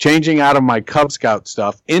 changing out of my Cub Scout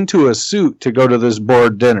stuff into a suit to go to this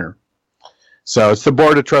board dinner. So it's the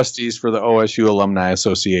Board of Trustees for the OSU Alumni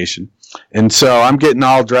Association. And so I'm getting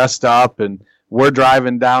all dressed up, and we're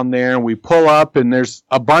driving down there, and we pull up, and there's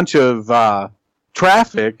a bunch of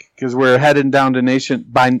traffic because we're heading down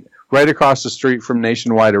to right across the street from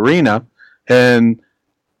Nationwide Arena. And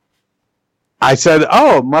I said,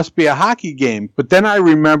 oh, it must be a hockey game. But then I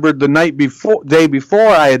remembered the day before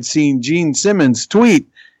I had seen Gene Simmons tweet.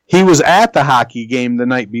 He was at the hockey game the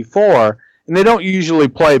night before, and they don't usually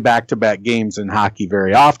play back-to-back games in hockey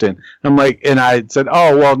very often. And I said,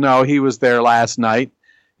 oh, well, no, he was there last night.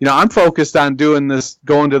 I'm focused on doing this,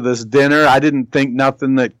 going to this dinner. I didn't think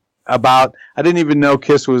nothing I didn't even know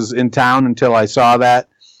Kiss was in town until I saw that.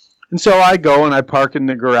 And so I go and I park in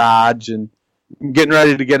the garage and I'm getting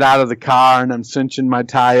ready to get out of the car and I'm cinching my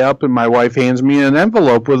tie up and my wife hands me an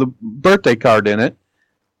envelope with a birthday card in it.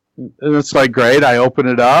 And it's like, great. I open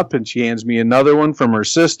it up and she hands me another one from her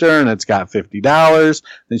sister and it's got $50.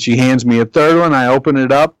 Then she hands me a third one. I open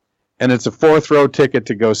it up and it's a 4th row ticket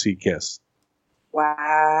to go see Kiss.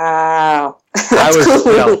 Wow. That's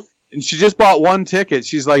cool. And she just bought one ticket.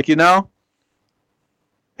 She's like,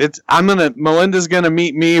 Melinda's gonna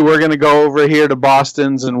meet me. We're gonna go over here to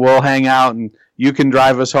Boston's and we'll hang out and you can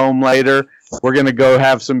drive us home later. We're gonna go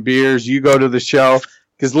have some beers. You go to the show.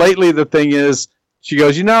 Because lately the thing is, she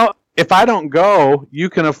goes, if I don't go, you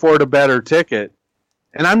can afford a better ticket.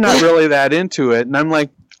 And I'm not really that into it. And I'm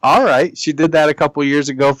like, all right. She did that a couple years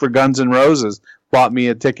ago for Guns N' Roses. Bought me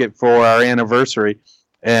a ticket for our anniversary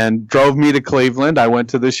and drove me to Cleveland. I went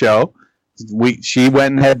to the show. She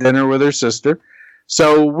went and had dinner with her sister.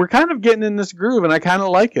 So we're kind of getting in this groove, and I kind of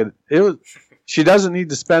like it. She doesn't need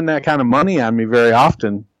to spend that kind of money on me very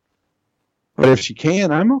often. But if she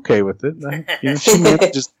can, I'm okay with it. She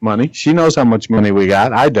manages money. She knows how much money we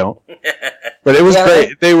got. I don't. But it was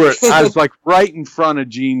great. I was like right in front of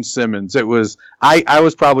Gene Simmons. It was. I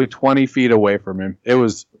was probably 20 feet away from him. It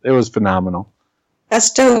was phenomenal.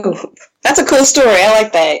 That's dope. That's a cool story. I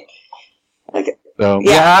like that. So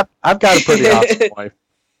I've got a pretty awesome wife.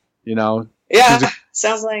 Yeah,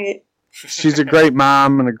 sounds like it. She's a great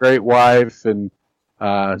mom and a great wife, and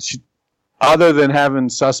she. Other than having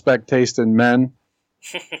suspect taste in men,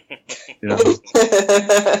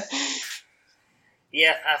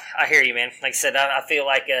 Yeah, I hear you, man. Like I said, I feel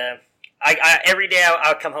like every day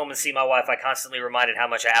I come home and see my wife, I constantly reminded how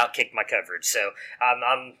much I outkicked my coverage. So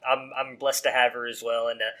I'm blessed to have her as well.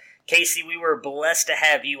 And Casey, we were blessed to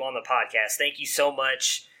have you on the podcast. Thank you so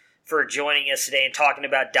much for joining us today and talking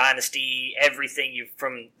about Dynasty, everything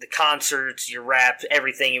from the concerts, your rap,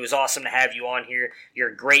 everything. It was awesome to have you on here.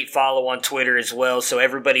 You're a great follow on Twitter as well. So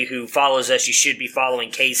everybody who follows us, you should be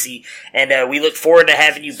following Casey. And we look forward to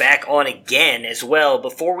having you back on again as well.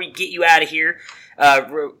 Before we get you out of here,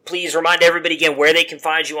 please remind everybody again where they can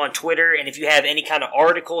find you on Twitter, and if you have any kind of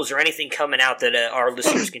articles or anything coming out that our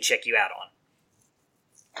listeners can check you out on.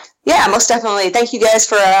 Yeah, most definitely. Thank you guys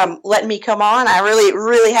for letting me come on. I really,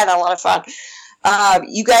 really had a lot of fun.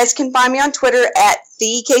 You guys can find me on Twitter at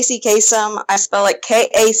 @TheCaseyKasem. I spell it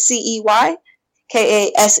KACEY,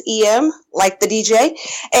 KASEM, like the DJ.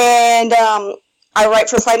 And I write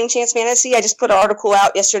for Fighting Chance Fantasy. I just put an article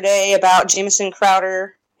out yesterday about Jamison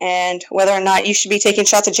Crowder and whether or not you should be taking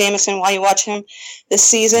shots at Jamison while you watch him this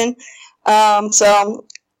season. So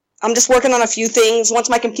I'm just working on a few things. Once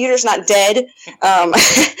my computer's not dead,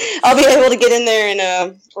 I'll be able to get in there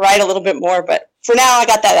and write a little bit more. But for now, I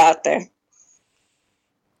got that out there.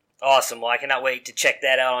 Awesome. Well, I cannot wait to check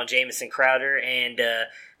that out on Jamison Crowder. And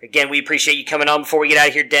again, we appreciate you coming on. Before we get out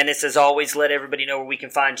of here, Dennis, as always, let everybody know where we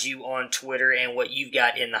can find you on Twitter and what you've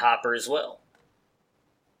got in the hopper as well.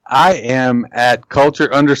 I am at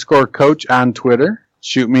culture_coach on Twitter.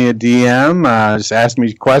 Shoot me a DM. Just ask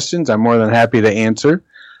me questions. I'm more than happy to answer.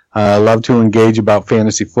 I love to engage about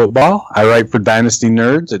fantasy football. I write for Dynasty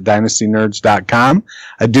Nerds at dynastynerds.com.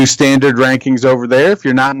 I do standard rankings over there. If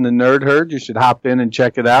you're not in the nerd herd, you should hop in and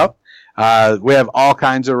check it out. We have all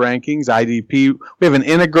kinds of rankings, IDP. We have an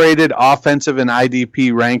integrated offensive and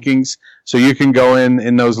IDP rankings. So you can go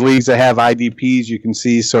in those leagues that have IDPs. You can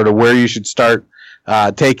see sort of where you should start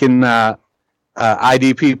taking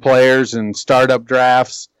IDP players and startup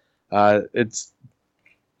drafts.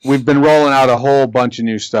 We've been rolling out a whole bunch of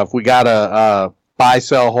new stuff. We got a buy,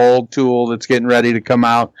 sell, hold tool that's getting ready to come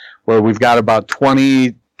out where we've got about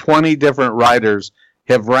 20 different writers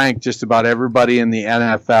have ranked just about everybody in the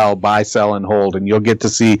NFL buy, sell, and hold, and you'll get to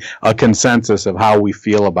see a consensus of how we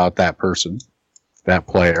feel about that person, that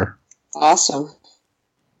player. Awesome.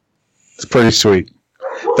 It's pretty sweet.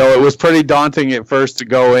 Though it was pretty daunting at first to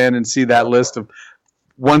go in and see that list of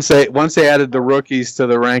once they added the rookies to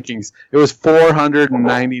the rankings, it was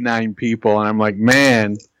 499 people, and I'm like,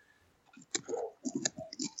 man.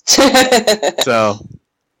 So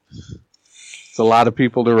it's a lot of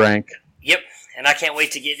people to rank. Yep, and I can't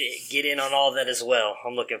wait to get in on all that as well.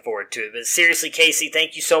 I'm looking forward to it. But seriously, Casey,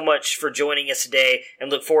 thank you so much for joining us today,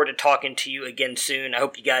 and look forward to talking to you again soon. I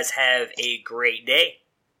hope you guys have a great day.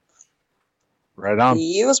 Right on.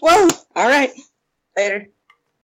 You as well. All right. Later.